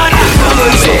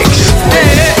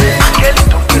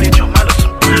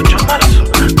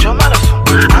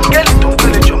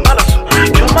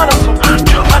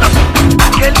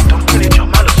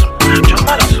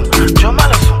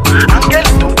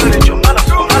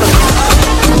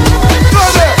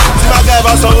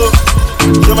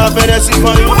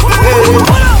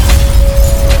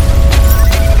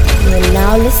 You're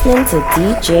now listening to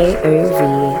DJ Irv.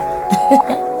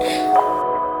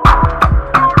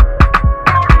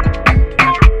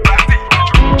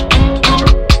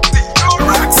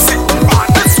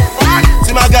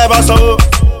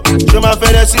 Je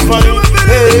m'appelle si funny.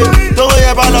 Don't worry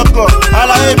about the call. I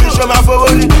like it, show my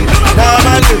favori. Now I'm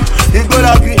at it, it's good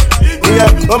up. Yeah,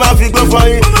 oh my feet go for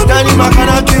you. Danny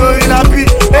Macana, you in a pit.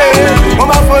 Oh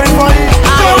my for you.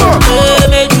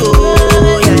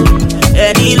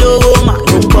 Any low man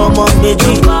don't come on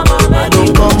méjì. I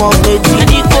don't come on méjì.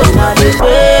 Any coast man they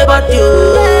pay but you.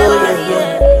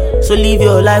 So live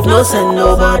your life, no send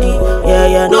nobody.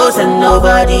 Yeah, no send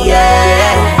nobody.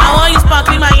 Yeah. I want you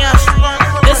sparkling my ass.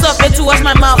 This up to wash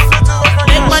my mouth.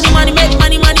 Make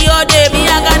money all day. Me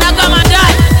I gonna come and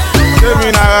die.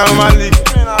 Baby na Romali.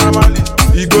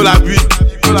 You go la bi.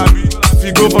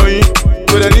 If go for him,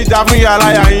 go the need to bring your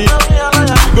liar in.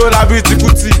 You go la bi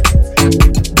tikuti.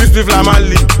 This live la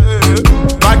Mali.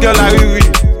 Bad girl like Riri.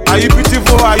 Are you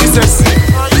beautiful? Are you sexy?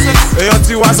 Hey,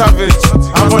 you want savage?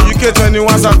 I'm from UK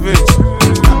 21 savage.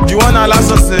 You want a last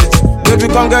sausage? Baby,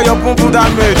 come get your pum pum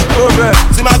damage. Over.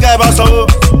 See my guy boss oh.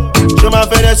 Je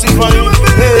m'appelle si funny.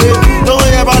 Don't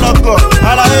worry about the call.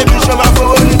 I like it, show my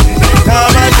favori. Now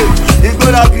I'm at it, it's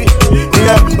good up.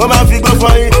 Yeah, oh my feet go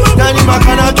for you. Danny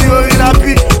Macana, you in a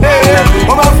pit.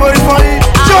 Oh my for you.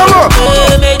 Show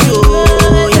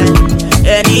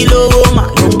Any low man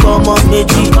don't come on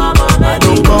méjì. I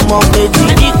don't come on méjì.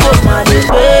 Any coast man they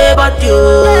pay but you.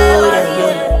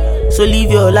 So leave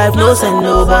life, no send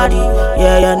nobody.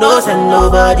 Yeah, yeah, no send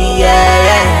nobody. Yeah,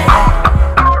 yeah.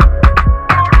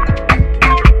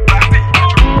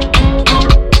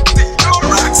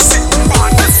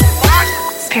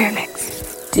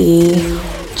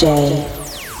 DJ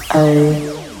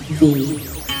OV.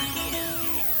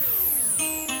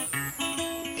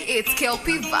 It's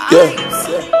Kelpie Vibes.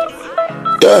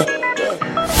 Yeah.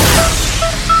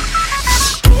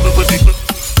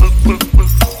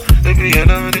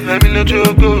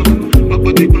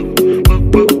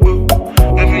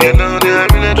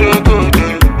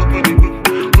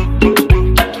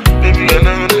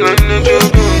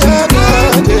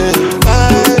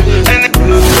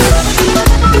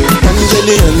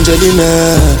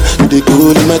 Angelina, you dey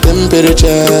cool in my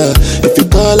temperature. If you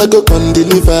call, I go come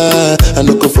deliver. I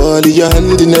no go fall in your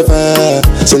hand never.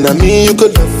 So now me you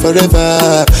could love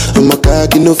forever. I'm a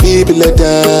cocky no feeble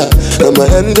letter. I'm a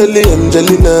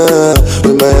Angelina,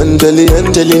 with my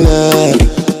Angelina.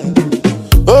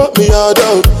 Oh me all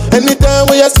down. Anytime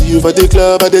when I see you for the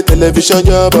club or the television,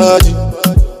 your body.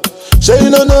 Sure you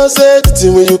know safety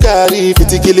when you carry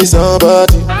 50 kill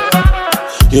somebody.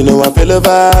 You know I feel a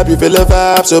vibe, you feel a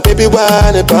vibe, so baby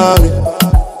whine about me.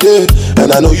 Yeah,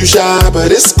 and I know you shy, but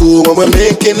it's cool when we're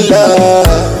making love.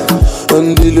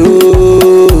 On the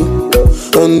low,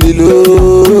 on the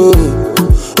low,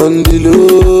 on the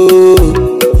low,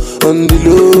 on the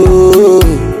low,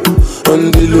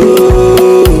 on the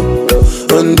low,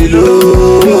 on the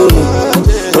low,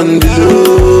 on the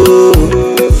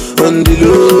low, on the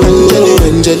low.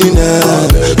 Angelina,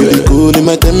 you be cool in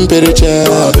my temperature.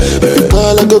 If you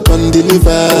call, I go come deliver.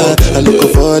 I no go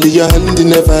fall in your hand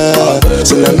never.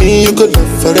 So now me you could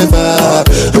love forever.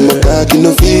 I'm a cocky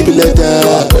no feeble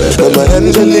letter. I'm a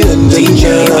Angelina,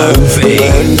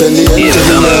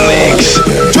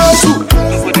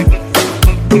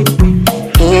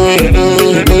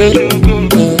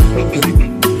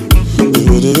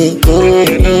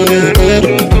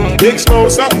 Big smoke,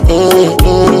 son.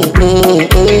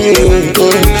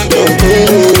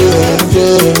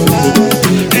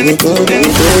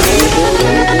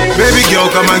 Baby girl,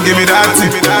 come and give me that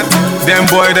thing. Them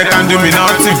boy, they can't do me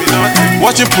nothing.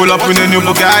 Watch you pull up in a new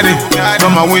Bugatti.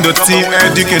 From my window, team,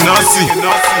 Ed, you cannot see.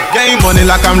 Getting money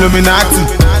like I'm Illuminati.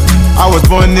 I was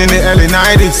born in the early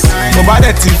 90s. But by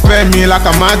that team fed me like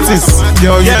a mantis.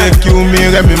 Girl, you they kill me,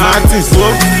 Remy Martins.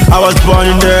 I was born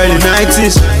in the early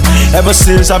 90s. Ever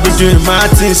since I've been doing my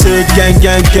thing. Say gang,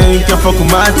 you can fuck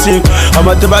with my team. I'm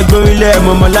a tobacco relay,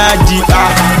 I'm a lady.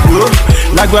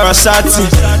 Lágbára sátì,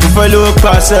 mo fẹ́ lówó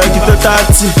pàṣẹ kí tó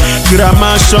tààtì. Kìrà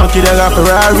máa ń ṣàn kí dẹ́ra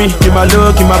Ferrari. Kí máa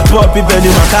lówó kí máa bọ̀ bíbẹ̀ ní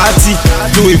Makati.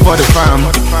 Do it for the fam,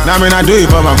 now mean I do it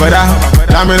for my brother.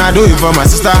 Now mean I do it for my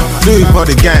sister. Do it for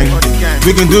the gang,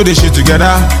 we can do this shit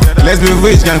together. Let's be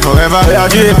rich gang forever. I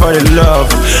do it for the love.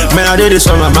 Man, I do this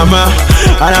for my mama.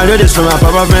 And I do this for my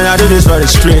papa. Man, I do this for the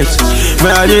streets.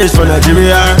 Man, I do this for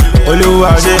Nigeria.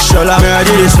 Oluwa de Shola. Man, I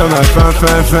do this for my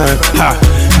fan. Ha.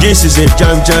 This is a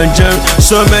jam.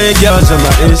 So many girls on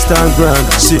my Instagram.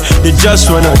 See, they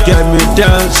just wanna get me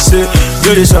down. See,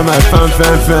 do this on my fan.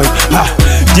 Ha.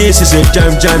 This is a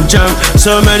jam.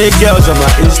 So many girls on my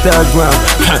Instagram.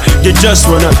 Ha. They just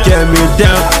wanna get me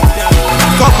down.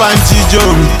 Kọ́pà ń jíjó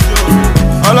mi,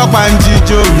 ọlọ́pàá ń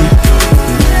jíjó mi,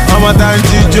 ọmọta ń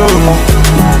jíjó mi,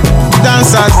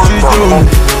 dancers jíjó mi,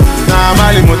 náà má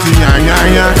lè mo ti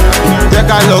yànyànyà, jẹ́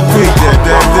ká lọ kú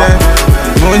ìjẹ̀dẹ̀dẹ̀,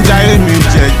 mo ń jayé mi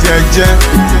jẹ́jẹ́jẹ́,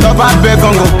 lọ́ba bẹ́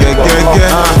gángan gẹ́gẹ́gẹ́.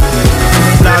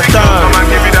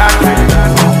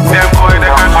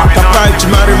 Kapa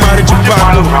Jimari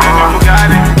Jimbalo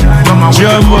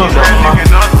Jama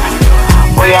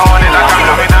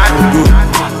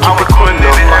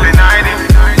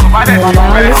Now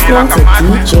listening to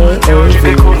DJ OV.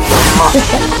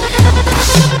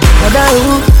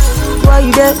 Why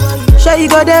you there? Sure you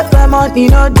go there when money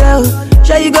not there.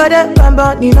 Sure you go there when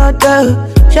money not there.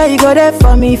 Sure you go there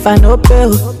for me if I no pay.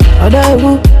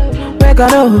 Make I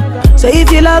know. Say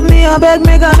if you love me, I beg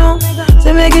make I know.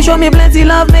 Say make you show me plenty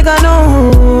love, make I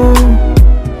know.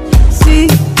 See,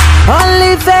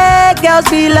 only fake girls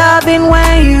be loving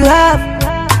when you have.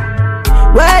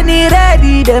 When he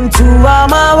ready, them two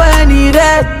armor when he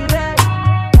ready.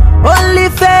 Only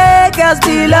fake girls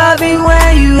be loving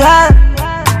when you have.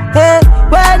 Hey,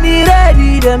 when he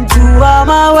ready, them two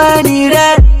armor when he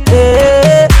ready.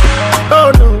 Hey.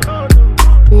 Oh no,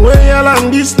 when you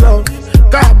along this love,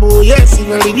 Cabo, yes, you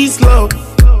very this love.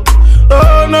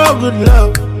 Oh no, good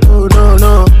love. Oh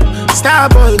no,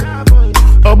 Starboy.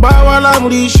 Obawala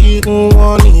mrishi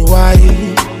mwani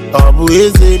wai. Obu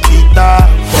eze pita.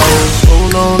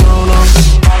 Oh no.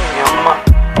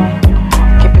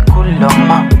 Keep it cool,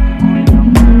 ma.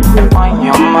 Wine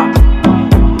your ma.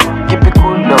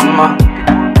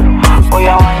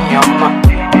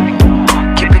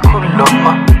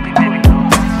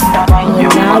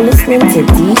 listening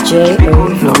to DJ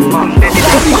OV.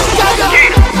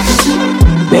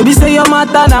 Baby say your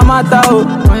matter na matter oh.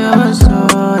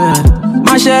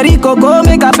 My sherry coco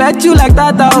make I pet you like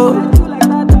tata oh.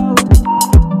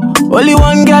 Only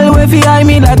one girl way fi eye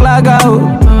me like laga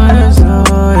oh.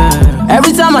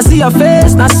 Every time I see your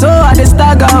face, na so I dey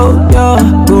stagger oh. Yo,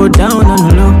 go down on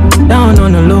the low, down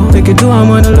on the low. Make it do I'm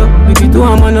on the low, make it do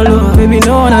I'm on the low. Baby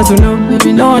no one has to know,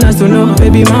 baby no one has to know.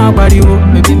 Baby my body wo,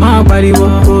 baby my body wo.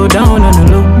 Go down on the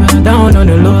low, down on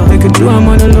the low. Make it do I'm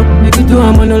on the low, make it do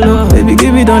I'm on the low. Baby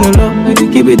keep it on the low, make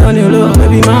it keep it on the low.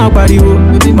 Baby my body wo,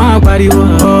 baby my body wo.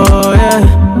 Oh yeah.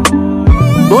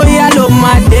 Boy I love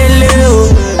my daily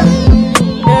oh.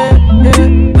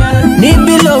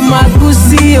 Nibi love my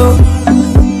pussy oh.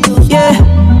 Yeah,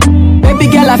 baby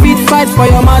girl, I fit fight for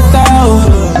your matter, oh.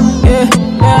 Yeah,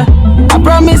 yeah. I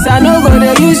promise I no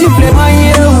gonna use you play my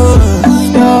hero,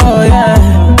 oh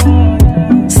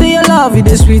yeah. See your love, it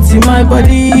is sweet in my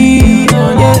body,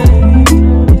 oh yeah.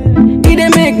 It dey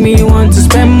make me want to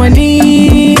spend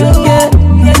money, oh yeah,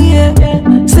 yeah,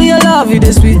 yeah. See your love, it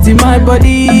is sweet in my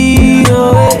body,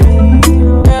 oh yeah.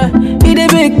 It dey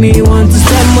make me want to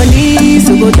spend money,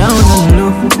 so go down on the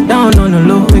low, down on the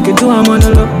low. Make it do I'm on the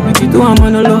low, make it do I'm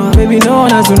on the low. Baby no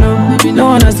one has to know, baby no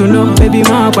one has to know. Baby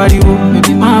my body wo,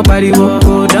 baby my body wo.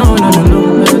 Go down on the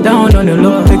low, down on the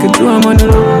low. Make it do I'm on the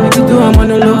low, make it do I'm on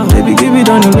the low. Baby keep it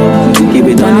on the low, keep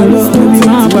it on the low. Baby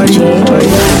my body wo.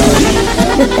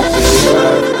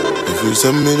 If you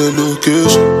send me the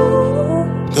location,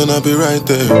 then I'll be right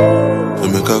there. So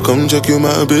make I come check you,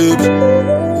 my baby.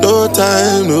 No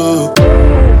time, no.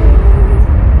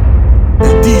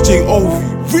 DJ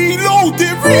OV, reload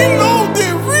it, reload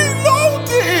it, reload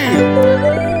it.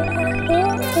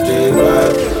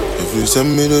 If you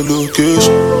send me the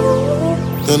location,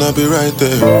 then I'll be right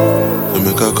there. So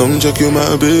make I come check you,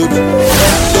 my baby.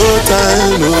 No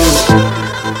time, no.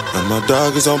 And my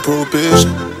dog is on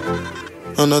probation.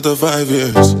 Another 5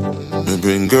 years. Me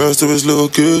bring girls to his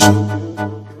location.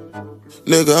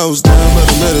 Nigga, I was down, but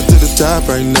I made it to the top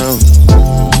right now.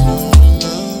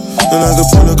 And I can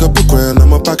pull a couple grand in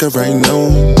my pocket right now.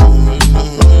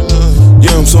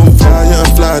 Yeah, I'm so fly, yeah,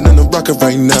 I'm flying in the rocket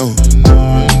right now.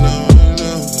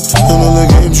 And all the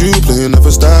games you play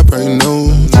never stop right now.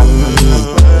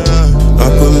 I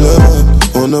pull up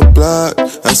on the block,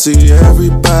 I see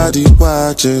everybody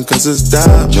watching. Cause it's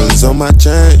diamonds on my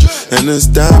chain, and it's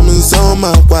diamonds on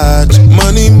my watch.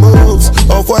 Money moves,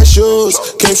 off-white shoes,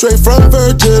 came straight from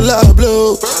Virgil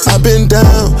Abloh. I've been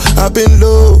down, I've been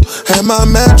low, had my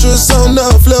mattress on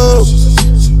the floor.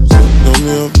 No,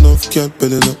 me have enough, can't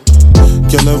build it up.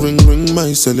 Can I ring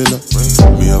my cellular?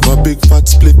 Me have a big fat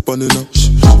split bunning up.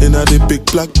 And I the big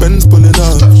black Benz pulling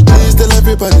up. Please tell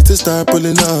everybody to start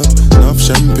pulling up. Enough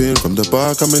champagne from the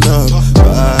bar coming up.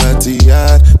 Party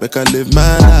hard, make I live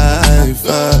my life.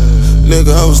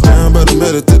 Nigga, I was down, but I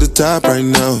made it to the top right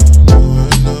now.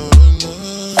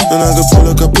 And I can pull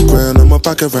a couple grand in my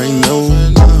pocket right now.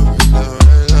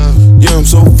 Yeah, I'm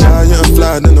so fly, yeah, I'm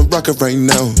flying in the rocket right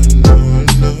now.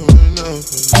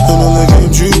 And all the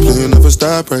games you play never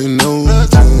stop right now.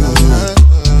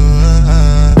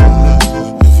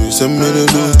 If you send me the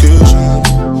location,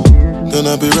 then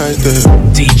I'll be right there.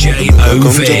 DJ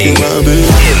OV in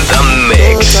the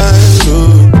mix.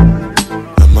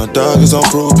 And my dog is on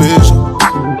probation.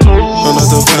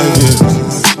 Another 5 years.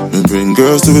 And bring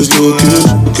girls to his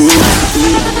location.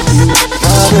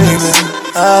 My baby,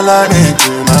 I like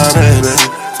you, my baby.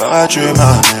 Fuck you,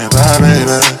 my baby,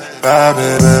 my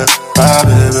baby. My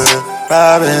baby,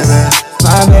 my baby,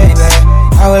 my baby,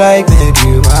 I would like make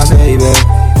you my baby.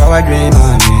 How I dream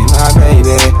of me, my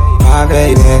baby, my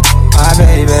baby, my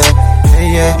baby.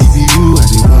 Yeah, if you, I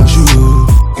dey want you.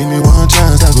 Give me one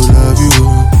chance, I go love you.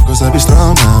 Cause I be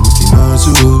strong, I'm with you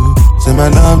too. Say my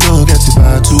love, no get it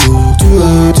by two.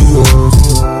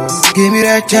 Give me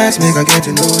that chance, make I get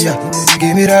to know ya.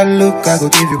 Give me that look, I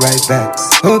go give you right back.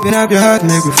 Open up your heart,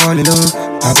 make me fall in love.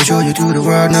 I go show you to the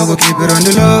world, now go keep it on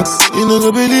the low. You know to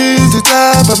believe the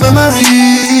type of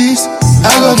memories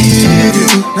I go give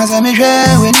you. Now say me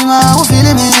share when you are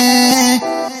feeling me.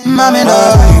 Mommy, no.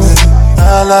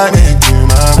 I like you,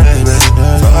 my baby.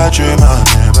 Fuck you, my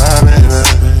baby,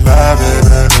 my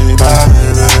baby, my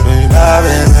baby, my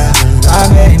baby, my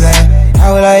baby. I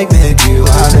would like make you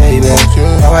my baby.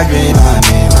 How I dream of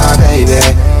me, my baby,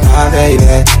 my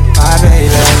baby, my baby,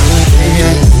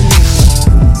 yeah.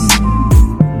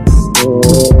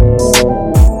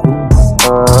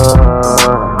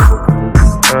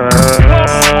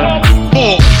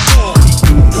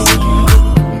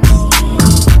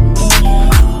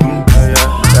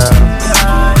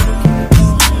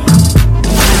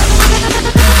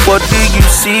 What do you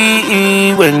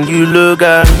see when you look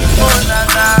at me?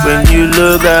 When you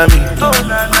look at me?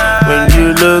 When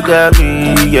you look at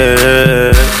me,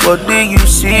 yeah. What do you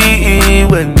see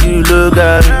when you look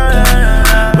at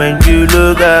me? When you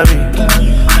look at me?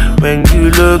 When you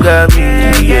look at me,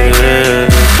 yeah.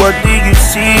 What do you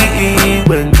see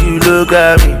when you look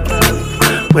at me?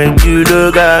 When you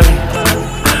look at me?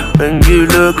 When you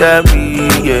look at me,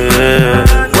 yeah.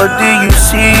 What do you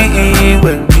see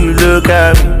when you look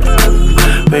at me?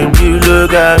 When you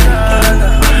look at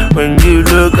me? When you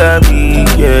look at me,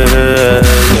 yeah,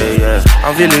 yeah, yeah.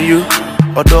 I'm feeling you,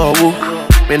 adore you.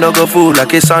 Me no go fool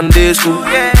like a Sunday school.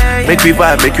 Make me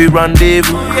vibe, make we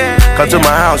rendezvous. Come to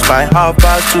my house by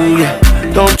 2:30,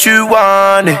 yeah. Don't you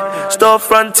want it? Stop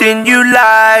fronting, you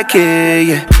like it,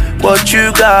 yeah. What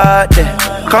you got there?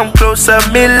 Come closer,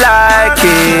 me like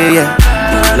it, yeah.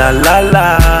 La la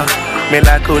la. Me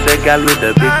like who the girl with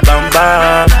the big bam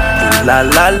bam. La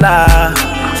la la.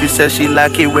 She says she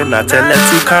like it when I tell her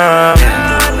to come.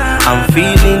 I'm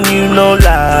feeling you, no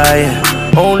lie.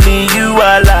 Only you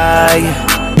I lie.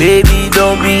 Baby,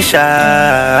 don't be shy.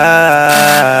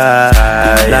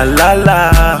 La la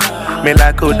la. Me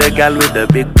like who the girl with the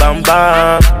big bam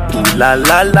bam. La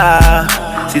la la.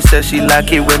 She says she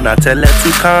like it when I tell her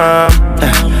to come.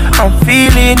 I'm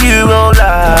feeling you, no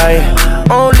lie.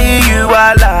 Only you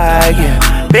I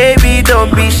like. Baby,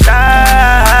 don't be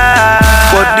shy.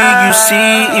 What do you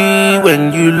see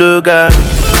when you look at me?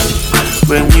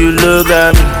 When you look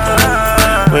at me?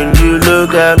 When you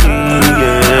look at me,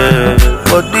 yeah.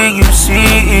 What do you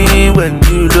see when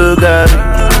you look at me?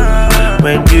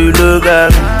 When you look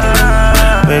at me?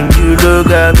 When you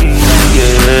look at me,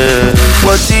 yeah.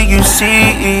 What do you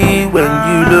see when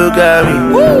you look at me?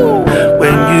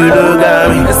 When you look at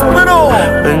me?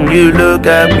 When you look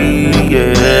at me,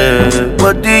 yeah.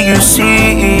 What do you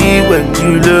see when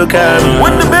you look at me?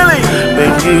 When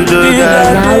you look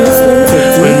at me?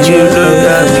 When you look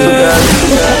at me?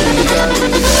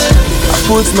 I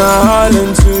put my all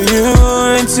into you,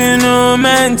 into no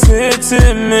man to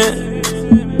me.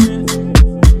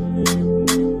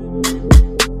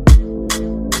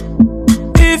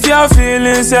 If your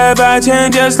feelings ever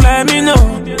change, just let me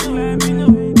know.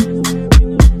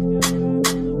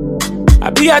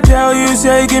 I tell you,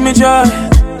 say give me joy.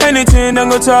 Anything don't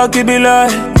go talk, it be lie.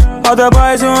 All the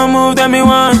boys who won't move, than me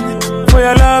one. For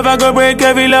your love, I go break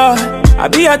every law. I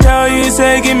tell you,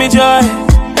 say give me joy.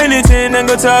 Anything don't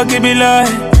go talk, it be lie.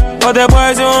 All the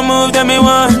boys who won't move, than me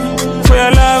one. For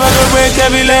your love, I go break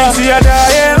every law. See, I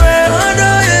die away.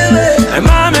 And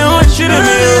mommy wants you to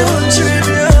be.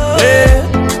 Yeah.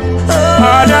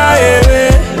 I die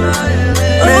away.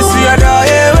 Missy, I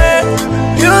die away.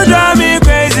 You drive me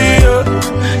crazy, yo.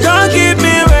 Don't keep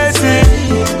me waiting.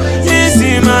 This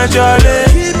is my jolly.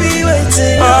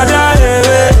 I die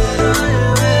away.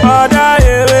 I die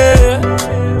away.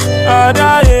 I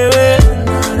die away.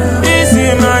 This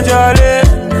is my jolly.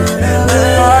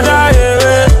 I die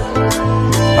away.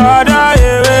 I die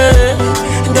away.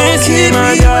 This is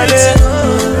my jolly.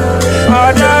 I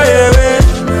die away.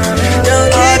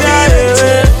 I die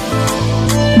away.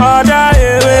 I die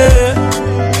away.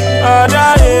 I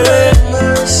die away.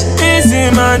 This is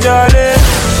my jolly.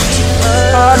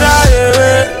 I die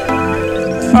away.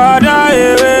 I die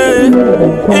away.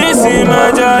 This is my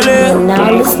jolly. Now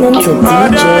listening to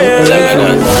DJ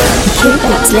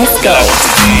Let's go.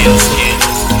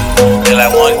 Girl, I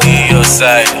want to be your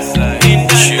side.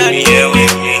 Shoot me here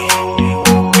with me.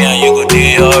 Me and you go do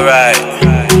alright.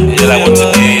 Girl, I want to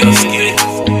be your skin.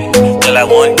 Girl, I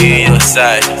want to be your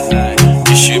side.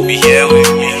 You should be here with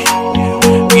me.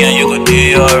 Me and you go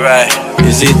do alright.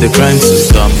 Is it the crime to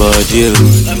somebody?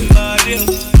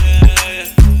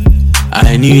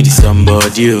 I need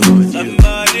somebody.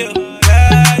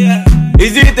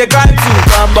 Is it the crime to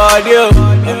somebody?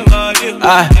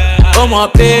 I'ma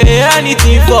pay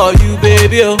anything for you,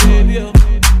 baby.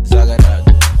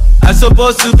 I'm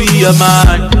supposed to be your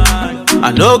man.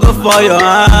 I no go for your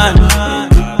hand.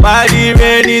 While the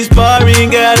rain is pouring,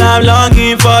 girl, I'm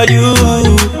longing for you.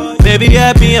 Baby,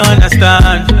 help me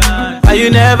understand why you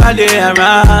never lay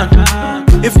around.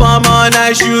 If I'm on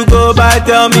night, you go by,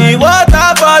 tell me what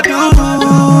I for do,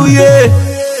 yeah.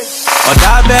 Oh,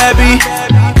 that baby,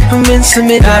 I'm into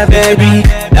me, that baby.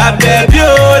 That baby,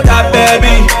 oh, that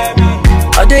baby.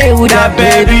 Oh, they with that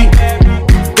baby.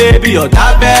 Baby, oh,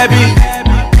 that baby.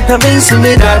 I'm into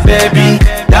me, that baby.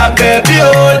 That baby,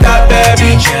 oh, that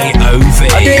baby. DJ OV.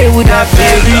 Oh, they with that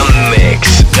baby.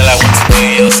 Mix. Girl, I want to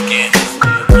be your skin.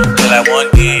 Girl, I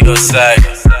want to be your side.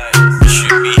 You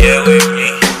should be here with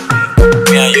me.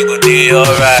 Me and you go do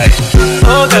alright.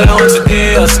 Oh, girl, I want to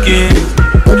be your skin.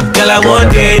 Girl, I want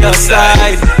to be your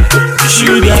side.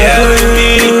 should be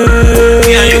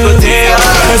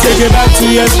let's take it back to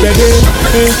yesterday,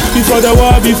 before the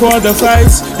war, before the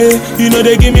fights, you know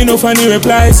they give me no funny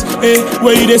replies,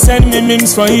 where you they send me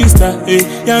memes for Insta,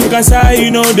 young Kasa,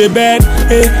 you know they bad,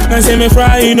 and say me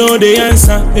fry, you know they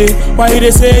answer, why you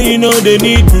they say you know they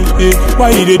need me,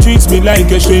 why you they treat me like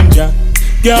a stranger,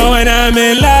 girl, when I'm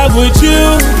in love with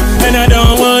you, and I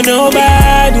don't want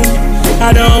nobody,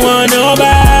 I don't want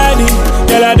nobody,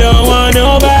 girl, I don't want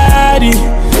nobody.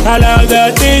 I love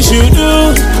the things you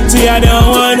do. See, I don't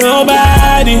want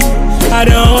nobody. I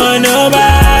don't want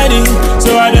nobody.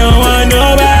 So I don't want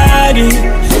nobody.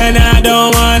 And I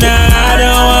don't wanna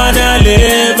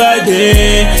live a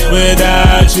day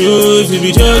without you. If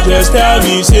you just tell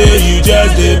me, say you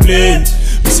just dey play.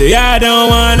 Say I don't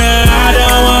wanna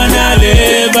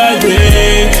live a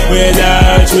day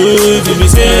without you. If you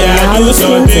say I do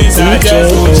some things, I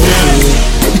just won't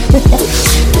change.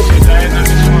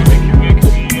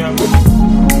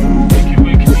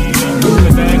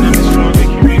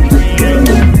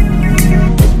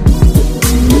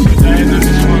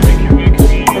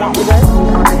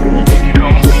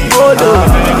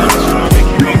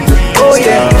 Oh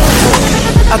yeah,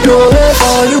 I go away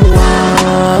for you,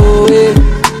 oh yeah,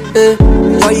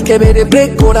 for you came in the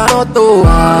break, go down auto,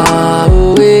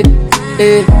 oh yeah,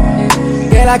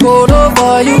 girl I go low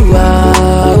for you,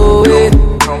 oh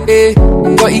yeah,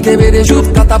 for you came in the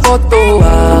shoot catapult,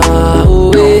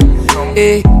 oh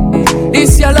yeah,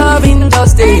 this your loving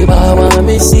just stay, but want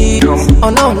me see, oh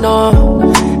no no,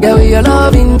 girl your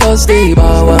loving just stay,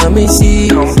 but want me see.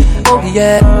 Oh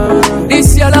yeah,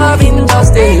 this your loving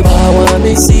just stay, but want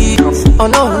me see. Oh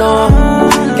no no,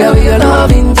 girl your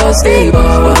loving just stay,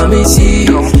 but want me see.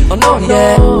 Oh no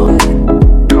yeah,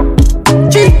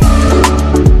 G,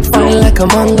 fine like a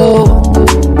mango,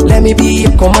 let me be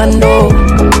a commando.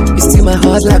 You steal my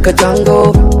heart like a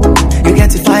Django, you get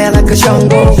the fire like a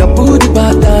Shango. Your booty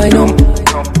bad I know,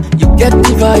 you get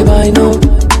the vibe I know.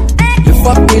 You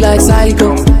fuck me like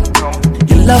psycho,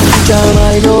 you love the charm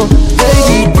I know.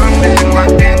 Baby,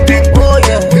 oh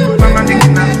yeah,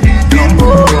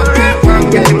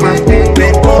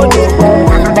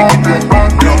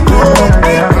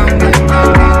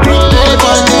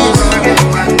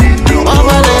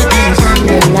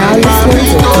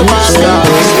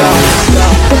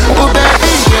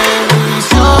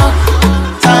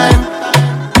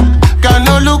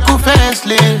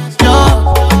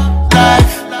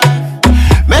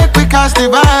 cast the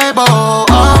vibe, oh,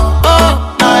 oh,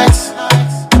 oh, nice.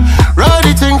 Roll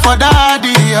the thing for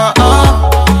daddy, oh,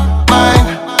 oh, mine,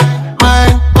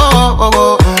 mine, oh, oh,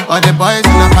 oh. All the boys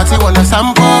in the party wanna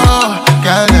sample.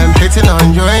 Girl, them hitting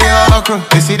on you and your crew.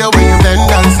 They see the way you bend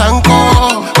and sanko.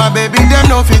 My baby, them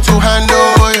no fit to handle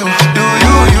you. Do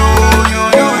you.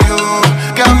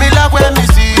 Girl, me love when me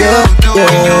see you. Do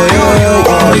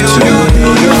you.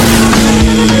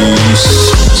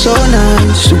 So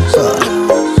nice, super.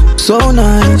 So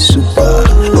nice, super.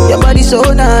 Your body so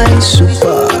nice,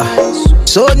 super.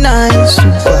 So nice,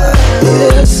 super.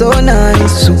 Yeah, so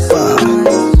nice, super.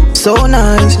 So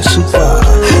nice, super.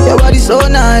 Your body so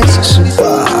nice,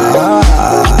 super.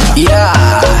 Yeah,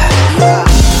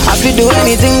 I feel do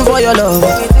anything for your love.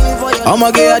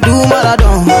 I'ma get do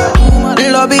marathon.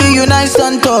 Lobby you nice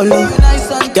and tall.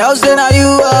 Girl say now you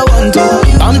I want to.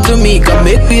 Come to me, come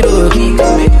make me roll.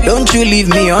 Don't you leave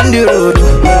me on the road.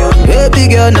 Baby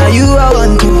girl, now you I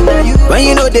want to. When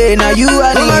you know they, now you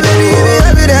I need. Oh my baby, be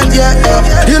evident, yeah,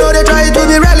 yeah. You know they try to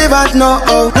be relevant, no,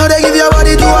 oh. Now they give your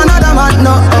body to another man,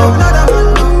 no, oh.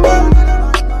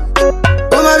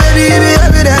 Oh my baby, be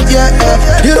evident, yeah,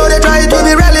 yeah. You know they try to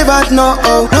be relevant, no,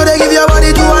 oh. Now they give your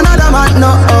body to another man,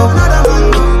 no, oh.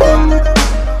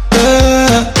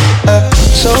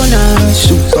 So nice,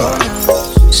 super.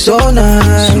 So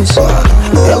nice, super.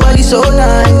 Your body so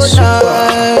nice,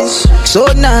 nice. So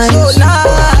nice, so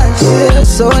nice, yeah,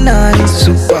 so nice,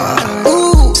 super.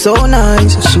 Ooh, so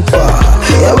nice, super.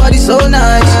 Your body so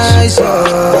nice,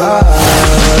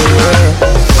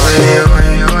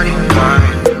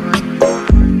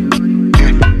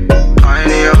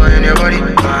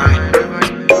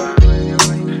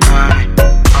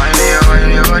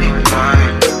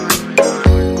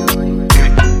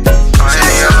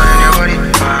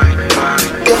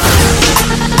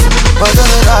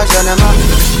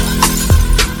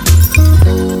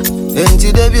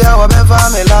 Enti debi awa ben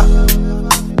famila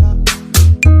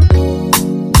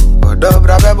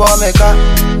Odobra bebo meka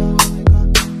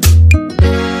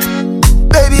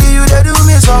Baby you dey do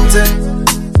me something,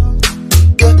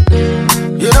 yeah.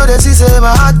 You know they see say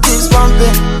my heart keeps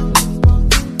pumping,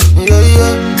 yeah,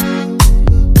 yeah.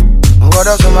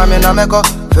 Ngoda suma me na meko,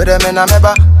 fede me na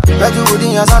meba. Bet you would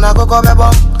in your son, I go come back.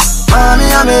 Mommy,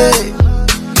 I'm a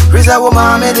Risa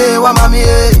woman, me wa mommy,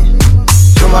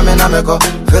 show mommy na me go,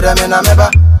 feel them in a meba.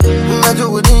 Bet you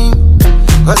would in,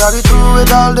 cause I be through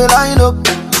with all the line up.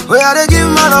 Where I give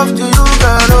my love to you,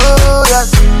 girl, oh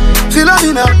yes.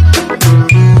 Philomena,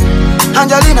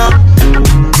 Angelina,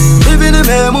 living in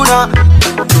Memuna.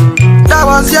 That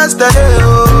was yesterday,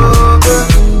 oh girl.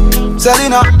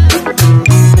 Selena,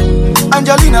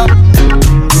 Angelina,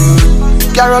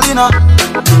 Carolina.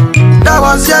 That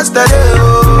was yesterday,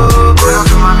 oh girl.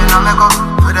 You mommy na me go,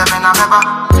 put them in a meba.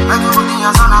 Make you put in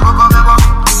your son, I go come meba.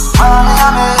 Mommy,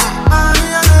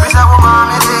 we say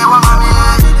woman, me day, woman, me.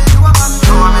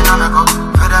 You want me na me go,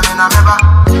 put them in a meba.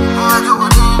 Make you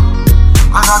put in,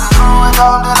 cause I be through with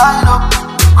all the line up.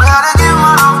 Where they give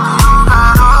my love to you,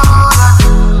 girl, oh yeah.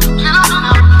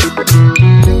 Philomena,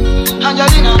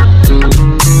 Angelina,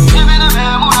 living in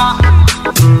Memuna.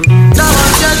 That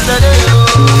was yesterday, oh.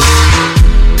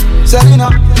 Selena,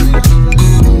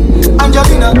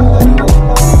 Angelina,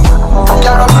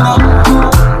 Carolina.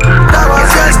 That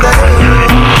was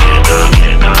yesterday.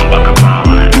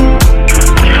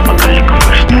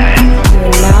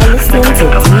 You're now listening to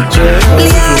DJ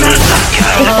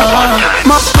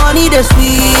Money the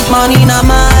sweet, money na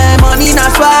my, money na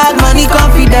swag, money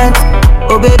confident.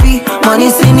 Oh baby, money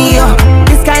senior.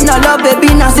 This kind of love,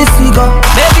 baby, now since we go.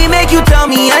 Baby, make you tell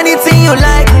me anything you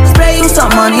like. Spray you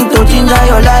some money to ginger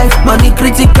your life. Money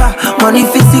critical, money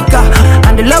physical,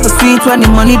 and the love is sweet when the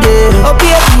money there. Oh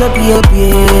baby, oh baby, oh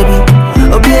baby,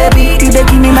 oh baby, you dey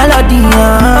give me melody,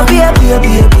 oh baby, oh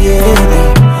baby, oh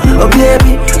baby. Oh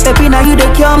baby, baby, now you the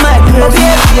cure my crazy. Oh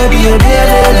baby, oh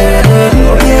baby,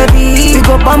 oh baby, we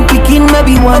go bump picking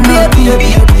maybe one baby.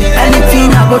 Anything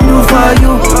I go do for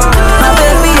you, my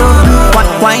baby,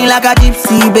 oh. Wine like a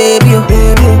gypsy, baby, oh.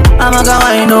 I'm a guy,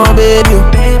 wine, oh baby,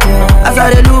 oh. As I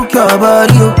look your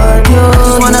body, oh.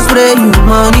 Just wanna spray you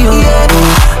money, oh.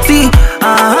 See,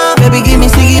 baby, give me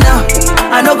Siggy now.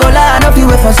 I no go lie, I no feel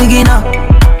wait for Siggy now.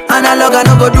 Analog, I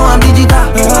no go do I'm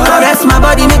digital. Caress my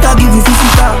body, make I give you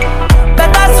physical.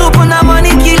 Better soup on the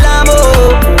money, kill 'em,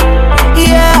 oh.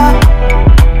 Yeah.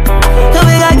 So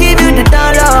we gotta give you the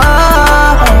dollar.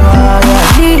 I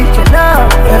need your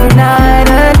love every night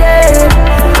and day.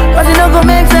 Cause it don't go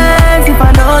make sense if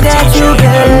I don't get you,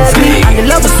 baby. And the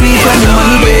love is sweet when the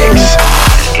money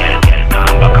there.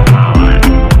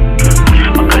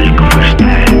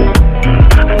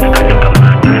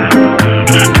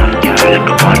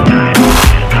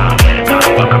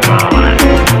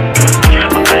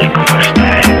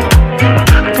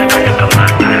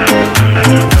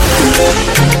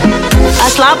 I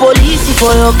slap police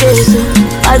for your case.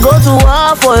 I go to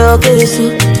war for your case.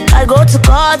 I go to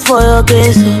court for your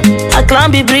case. I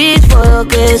climb the bridge for your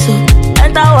case.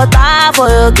 Enter water for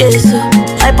your case.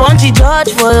 I punch the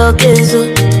judge for your case.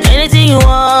 Anything you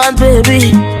want,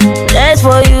 baby, that's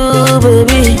for you,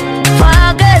 baby. For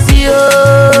your case, yo.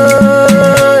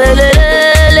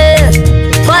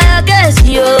 For your case,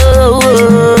 yo.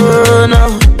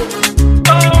 No.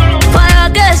 For your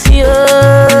case, yo.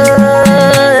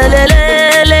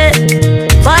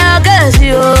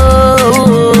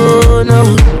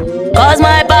 Cause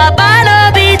my papa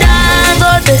no be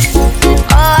Dangote,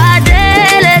 oh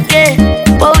Adeleke,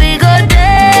 but we go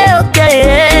there, okay,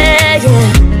 yeah.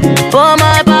 For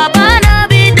my papa no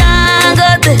be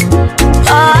Dangote,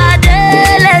 oh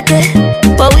Adeleke,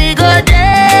 but we go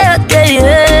there, okay,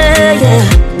 yeah,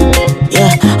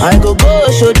 yeah. I go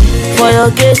show for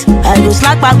your case, I go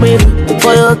slack back baby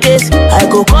for your case, I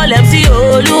go call MC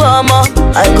Oluomo,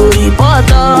 I go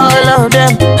report all of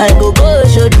them, I go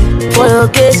show for your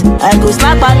case, I go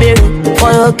snap a baby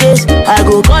for your case, I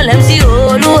go call MC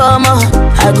Oluomo,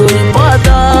 I go report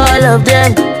all of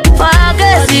them for your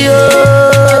case, yo.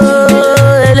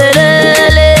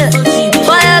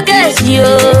 For your case, yo.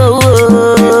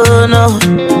 No.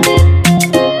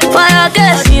 For your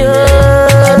case, yo.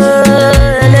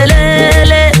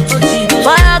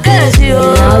 For your case, yo.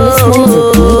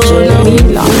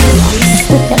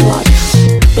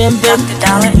 Pem pem,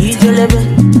 pem pem, ijelebe,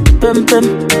 pem pem,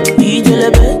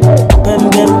 ijelebe, pem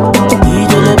pem,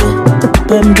 ijelebe,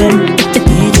 pem pem,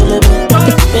 ijelebe,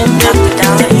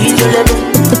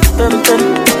 pem pem,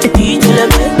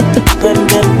 ijelebe, pem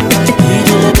pem,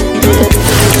 ijelebe.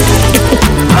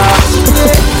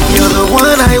 You're the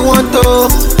one I want, oh.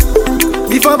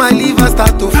 Before my liver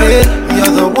start to fail,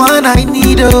 you're the one I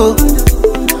need, oh.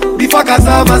 Before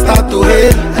cassava start to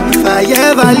hail, and if I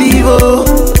ever leave, oh,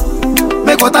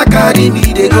 make what I carry me,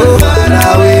 they go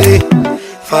far away,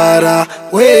 far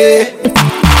away.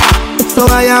 So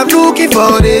I am looking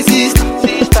for the sister,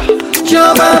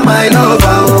 Joma, my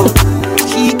lover, oh.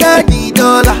 She got the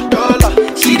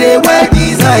dollar. She dey wear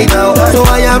designer, so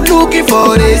I am looking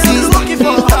for a sister.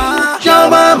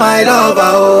 Shama my lover,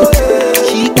 oh.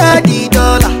 She got the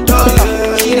dollar.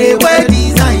 She dey wear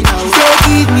designer, so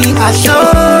give me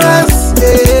assurance,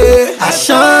 yeah.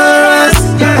 Assurance,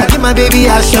 yeah. I give my baby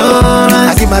assurance.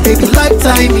 I give my baby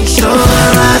lifetime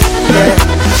insurance,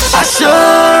 yeah.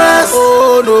 Assurance,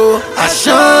 oh no,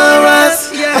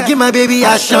 assurance, yeah. I give my baby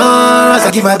assurance.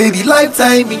 I give my baby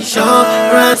lifetime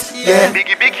insurance, yeah.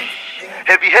 Biggie, biggie,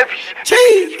 heavy, heavy,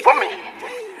 Chee. for me.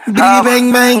 Biggie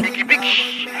bang bang. Biggie,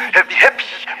 biggie, heavy, heavy,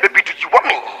 baby, do you want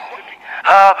me?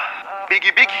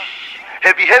 Biggie, biggie,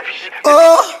 heavy, heavy,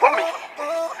 Oh, want me?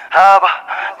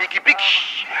 Biggie,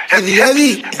 biggie, heavy,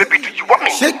 heavy. baby, do you want me?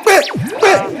 Shake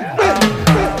it.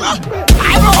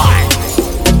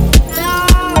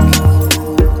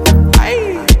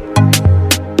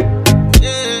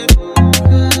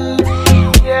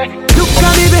 Look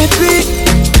at me, baby.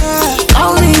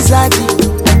 All these are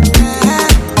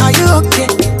Are you okay?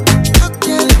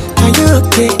 Are you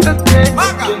okay?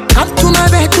 Come to my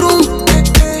bedroom,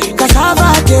 'cause I've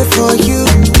a day for you.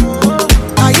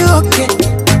 Are you okay?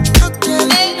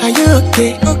 Are you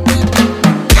okay?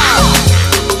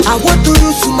 I want to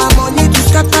use my money to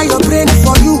scatter your brain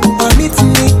for you. Permit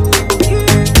me.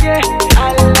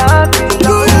 I love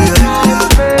you.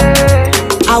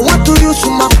 I want to use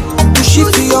my to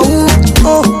shift your womb.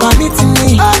 Oh, permit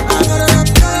me.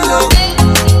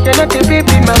 You're not a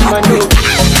baby, mama, no.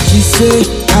 She say,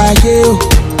 aye, oh,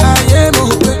 aye, mo,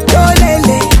 go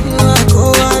lele, go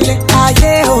ale,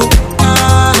 aye, oh,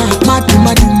 madu,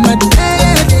 madu, madu,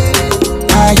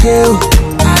 aye, oh,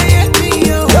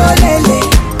 go lele,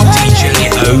 DJ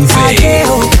OV aye,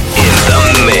 oh,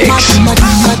 in the mix. madu,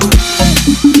 madu,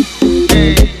 madu.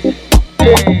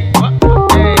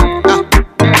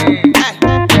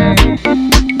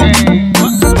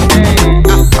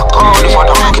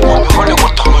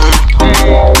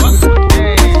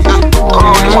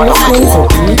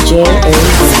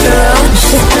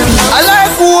 I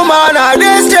like woman, I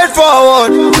dey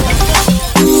straightforward.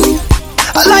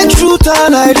 I like truth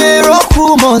and I dey rock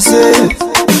woman say.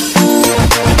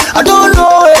 I don't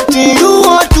know anything you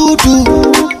want to do,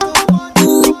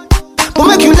 but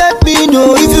make you let me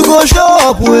know if you go show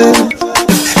up well.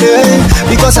 Yeah,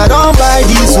 because I don't buy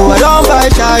this, so I don't buy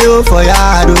chayo for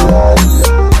yard.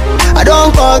 I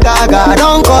don't call Gaga, I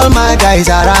don't call my guys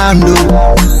around.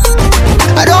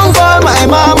 I don't call my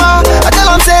mama, I tell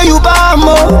them say you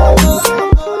bambo.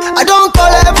 I don't call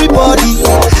everybody,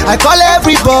 I call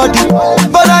everybody.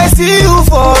 But I see you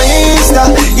for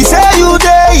Insta, you say you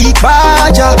dey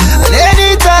Ipaja. And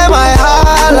anytime I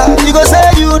holla, you go say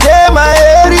you dey my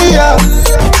area.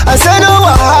 I say no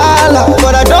wahala,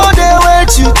 but I don't dey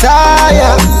wait you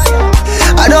tire.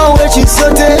 I don't wait you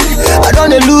sote, I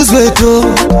don't dey lose weight oh.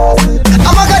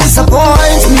 I'm not gonna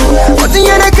disappoint me, but then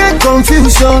you get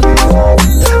confusion.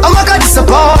 I'm not gonna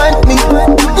disappoint me,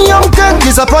 young get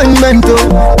disappointment oh.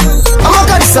 I'm not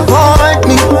gonna disappoint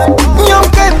me, young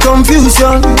get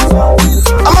confusion.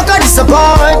 I'm not gonna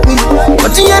disappoint me, but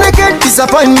then you get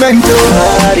disappointment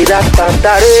oh.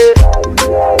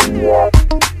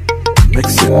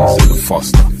 Mixing the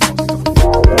Foster.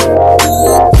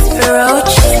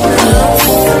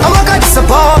 I'm not gonna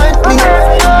disappoint me.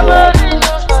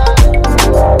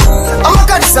 I'm not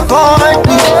gonna disappoint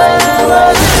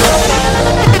me.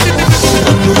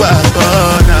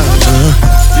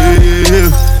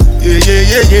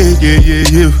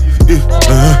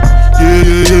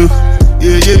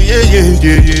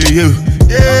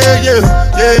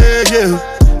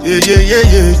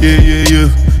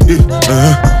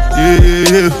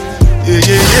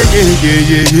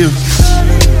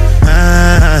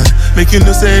 Make you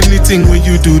know say anything when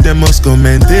you do, they must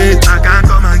commend it. I can't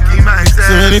come and keep myself.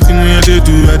 So anything when you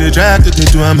do, I they try to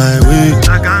do on my way.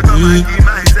 I can't come and keep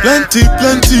myself.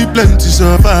 Plenty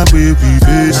so far we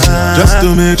face. Just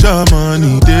to make sure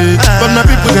money day. But my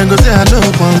people can go say I know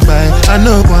one buy, I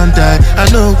know one die, I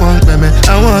know one payment.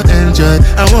 I want enjoy,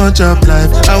 I want job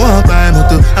life, I want buy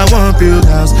motor, I want build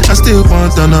house, I still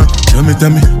want to know. Tell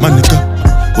me, my nigga,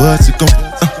 what's it gon'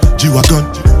 G-Wagon,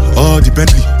 all the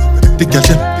Bentley, they get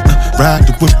them, ride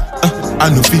the whip, I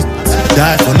know feet,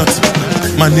 die for nothing.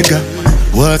 My nigga,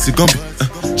 what's it gon' be?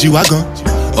 G-Wagon,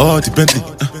 all the Bentley,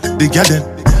 they get them,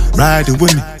 riding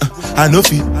with me, I know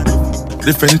feet,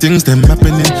 Different things them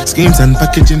happening, schemes and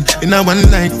packaging. In a one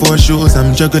night 4 shows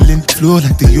I'm juggling. Flow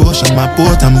like the ocean, my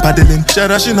boat I'm paddling.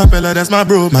 Sharashin Appella, that's my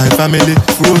bro, my family.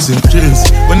 Frozen dreams.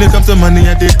 When it comes to money,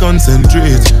 I did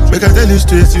concentrate. Make I tell you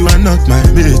straight, you are not my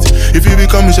mate. If you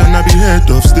become me, shall not be head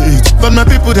of state. But my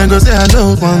people then go say, I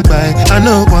know one buy, I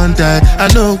know one die, I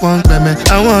know one payment.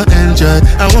 I want enjoy,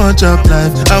 I want job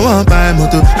life, I want buy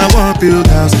motor, I want build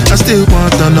house, I still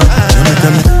want to know.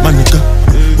 Tell me, money go,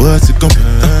 what's it gonna be?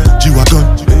 G-Wagon,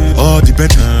 all the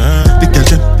Bentley, the girl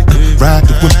them, ride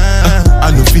the whip, I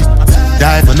no fit,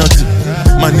 die for nothing.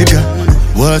 My nigga,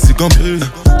 what's it gonna be?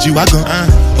 G-Wagon,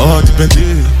 all the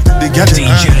Bentley, the girl them,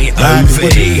 DJ OV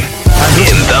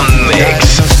in the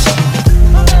mix.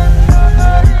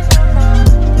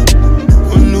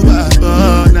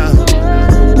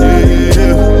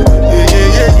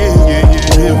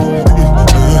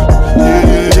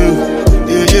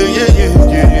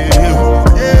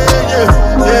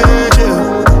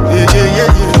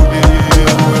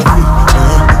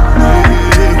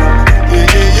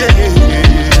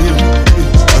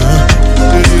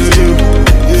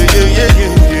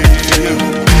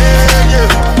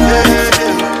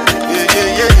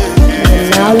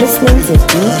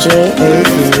 DJ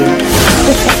OV.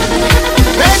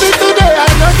 Maybe today I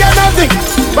don't get nothing,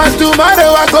 but tomorrow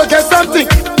I go get something.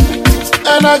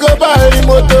 And I go buy a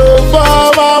motor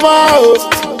for mama.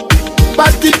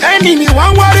 But the enemy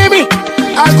won't worry me.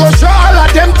 I go show all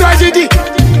of them tragedy.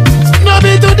 No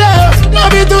be today,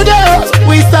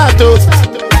 we start to.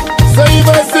 So if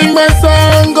I sing my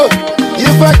song,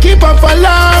 if I keep up for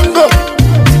long,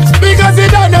 because you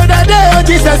don't know that day, oh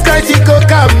Jesus Christ, he go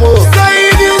come. So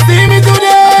if you see me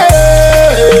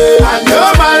today, I know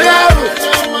my level,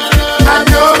 I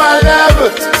know my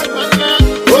level,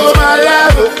 oh my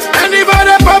level.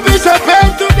 Anybody publish a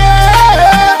pen today,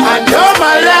 I know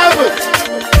my level,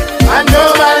 I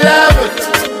know my level,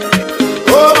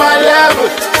 oh my level.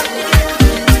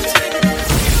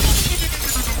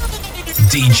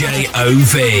 DJ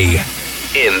OV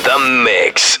in the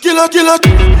mix. Killer.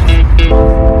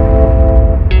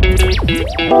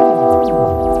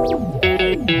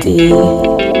 DJ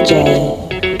OV.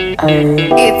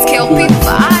 It's Kelpie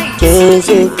Vibes. Jump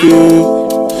so cute,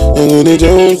 and when they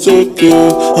jump so cute,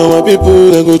 and my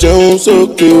people they go jump so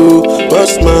cute.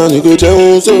 Boss man, you go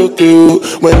jump so cute.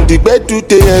 When the bed do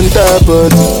they enter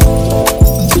body,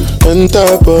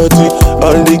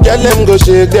 all the girl them go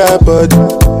shake their body.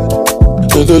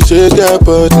 They go shake their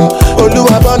body.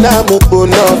 Oluwabona mo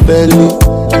bona belly.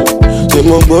 Say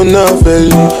mo bona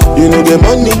belly. You know the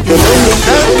money.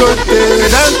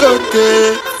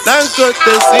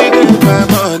 Dangote, see them my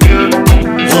money.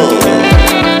 No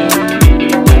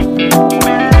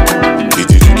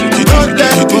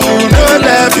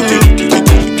level.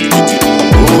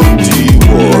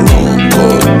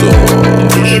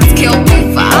 It's Kelpie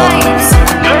Vibes.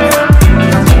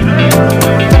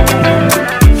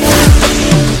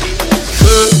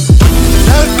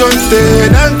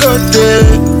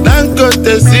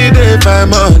 Dangote, see they buy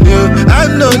money.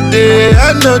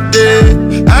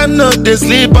 I know they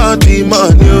sleep on the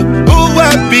money. Who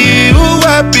happy?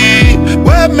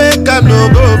 Where make I no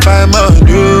go buy money?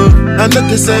 I know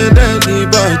they send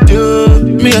anybody.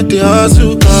 Me at the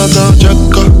hustle, come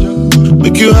check up.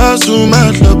 Make you hustle,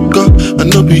 my luck up. I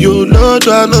know be your lord,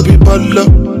 I know be baller.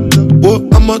 Oh,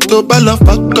 I'm a to baller,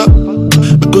 fuck up.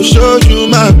 I go show you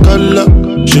my color.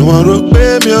 She want to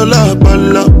pay me a lot,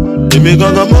 baller. Give me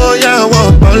gonga moya,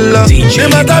 one baller. DJ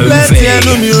OV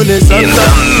in the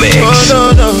mix.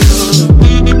 Oh, no.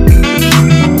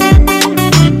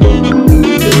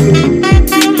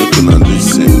 Looking at this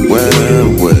thing, well.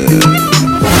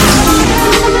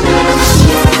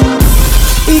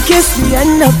 In case we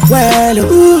end up well,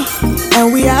 ooh, and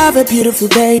we have a beautiful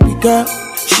baby girl,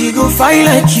 she gon' fight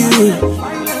like you.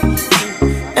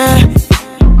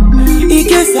 In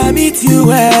case I meet you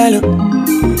well,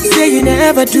 say you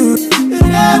never do,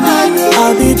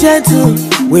 I'll be gentle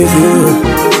with you.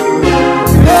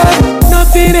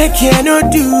 Nothing I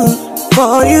cannot do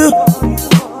for you,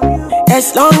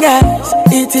 as long as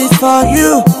it is for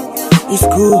you, it's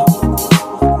cool.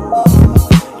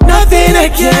 Nothing I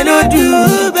cannot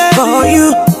do for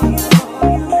you,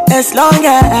 as long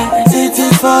as it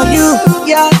is for you,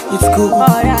 yeah, it's cool.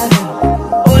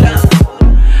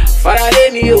 Faraday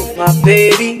me, oh my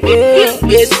baby, yeah.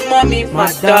 Yes, mommy,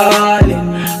 my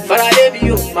darling. Faraday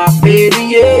me, oh my baby,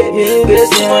 yeah.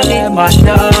 Yes, mommy, my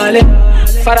darling.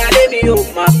 Faraday me, oh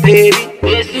my baby,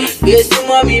 yes,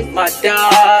 mommy, my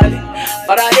darling.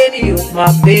 Faraday me, oh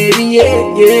my baby,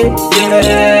 yeah.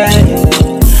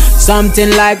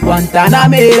 Something like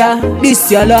Guantanamera.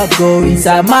 This your love go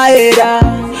inside my head.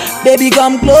 Baby,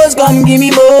 come close, come give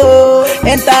me more.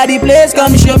 Enter the place,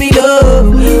 come show me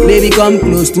love. Baby, come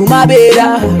close to my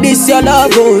bed. This your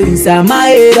love, go inside my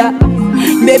head.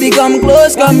 Baby, come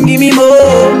close, come give me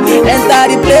more. Enter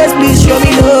the place, please show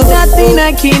me love. Nothing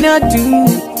I cannot do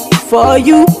for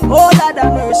you. Oh, Lord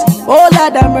have mercy. Oh,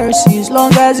 Lord have mercy. As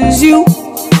long as it's you,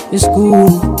 it's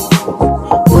cool.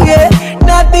 Oh, yeah.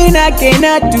 Nothing I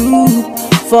cannot do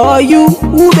for you.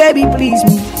 Ooh, baby, please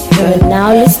me. You're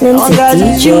now listening to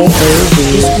DJ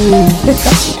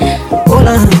Hold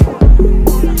on.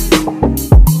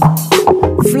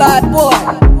 Fly boy.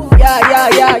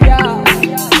 Yeah.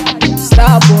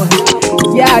 Star boy.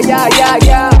 Yeah.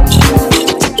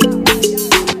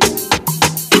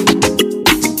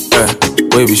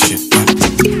 Wavy shit.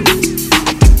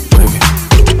 Wavy.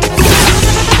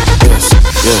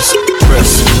 Yes.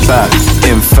 Press back.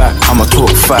 In fact, I'ma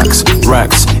talk facts.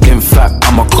 Racks. In fact,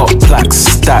 I'ma cop plaques.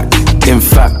 Stack. In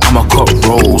fact, I'ma cop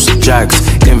rolls. Jags.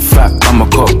 In fact, I'ma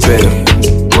cop bail.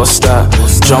 What's that?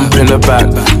 Jump in the back.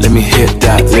 Let me hit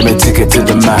that. Let me take it to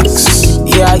the max.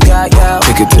 Yeah.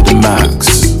 Take it to the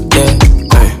max. Yeah.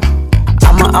 Hey.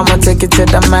 I'ma take it to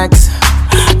the max.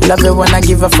 Love it when I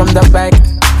give her from the back.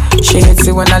 She hates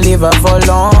it when I leave her for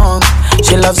long.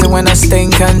 She loves it when I stay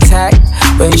in contact.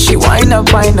 When she wind up,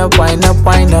 yeah.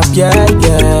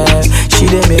 She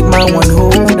didn't make my one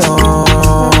hold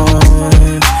on.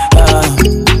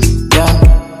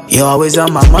 Yeah. You're always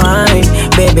on my mind,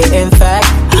 baby, in fact.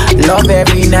 Love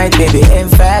every night, baby, in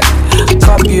fact.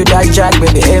 Cop you that jack,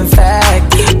 baby, in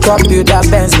fact. Cop you that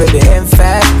Benz, baby, in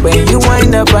fact. When you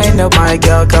wind up, my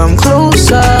girl, come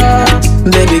closer.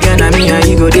 Baby, girl, me and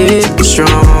you go deep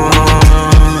strong.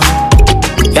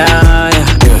 Yeah.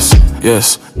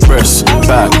 Yes, press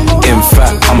back. In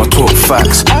fact, I'ma talk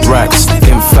facts. Racks.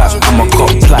 In fact, I'ma cop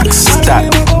plaques. Stack.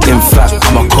 In fact,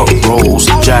 I'ma cop rolls.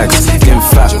 Jags. In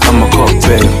fact, I'ma cop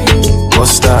bail.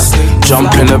 What's that?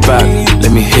 Jump in the back.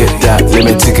 Let me hit that. Let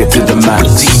me take it to the max.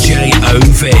 DJ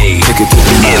OV. Take it to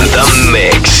the max. In the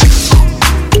mix.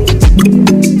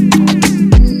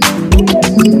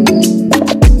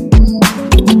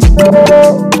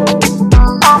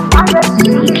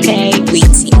 Okay,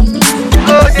 Weezy.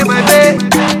 My baby.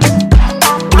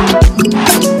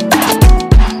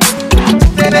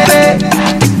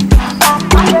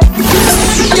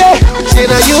 Yeah, say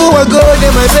now you a gold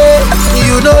in my bed.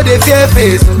 You know the fear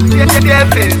face.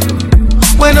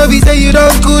 When I be say you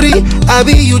don't goody, I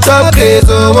be you talk crazy.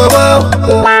 Oh.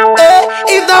 Hey,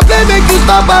 if that play make you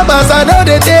stop my boss, I know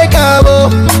they take a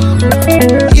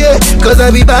yeah, cause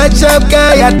I be bad chap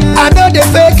guy and I know they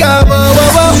fake a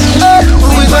hey,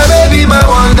 who is my baby, my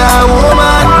Wonder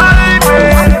Woman?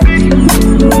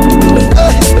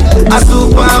 A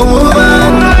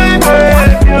superwoman.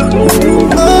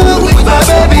 Oh, with my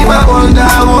baby, my Wonder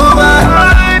Woman.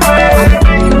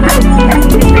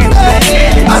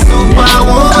 A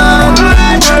superwoman.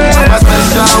 A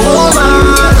special woman.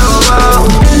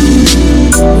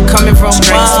 Coming from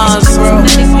Mars, bro.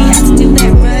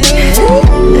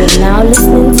 You're now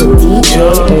listening to DJ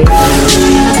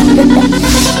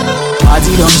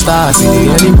Party don't start, me the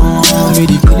early morning, me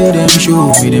the killer them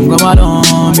show, me them come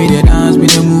along, me the dance, me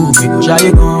the move, me go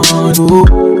shy gun, go.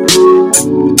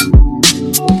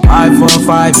 5 for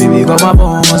 5, baby, got my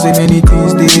phone, say many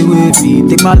things stay with me.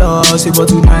 Take my loss, say but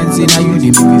tonight, say now you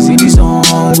the make me see the song,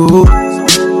 go.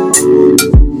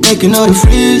 Making all the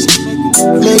freeze,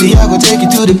 lady, I go take you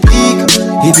to the peak.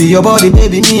 It be your body,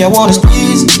 baby, me, I wanna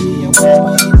squeeze.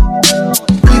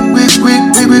 Quick,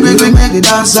 make the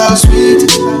dance all sweet.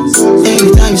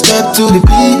 Anytime you step to the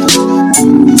beat,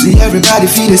 see everybody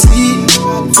feel the sleep.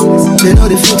 They know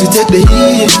they feel to take the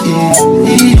heat.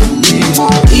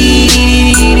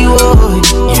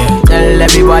 Yeah, tell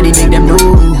everybody, make them know.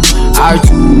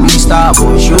 R2, we start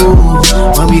for show.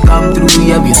 When we come through,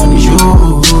 yeah, we on the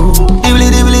show.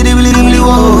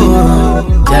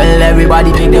 Tell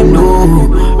everybody, make them know.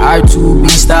 R2, we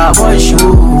start for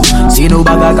show. See no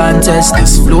bag can test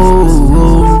this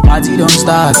flow. Party don't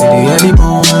start till the early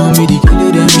morning. Me the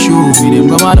kill them show. Me them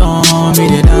come along. Me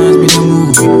the dance, me the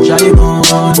move. Me the shy gun.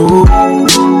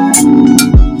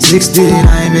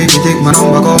 69, make me take my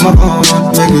number, call my phone.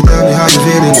 Make me tell me how you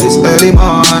feeling this early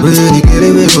morning. Really get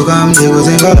it, we go come, they go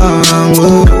sing along.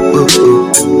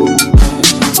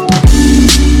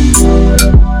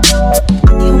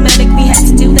 You make me have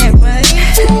to do that, right?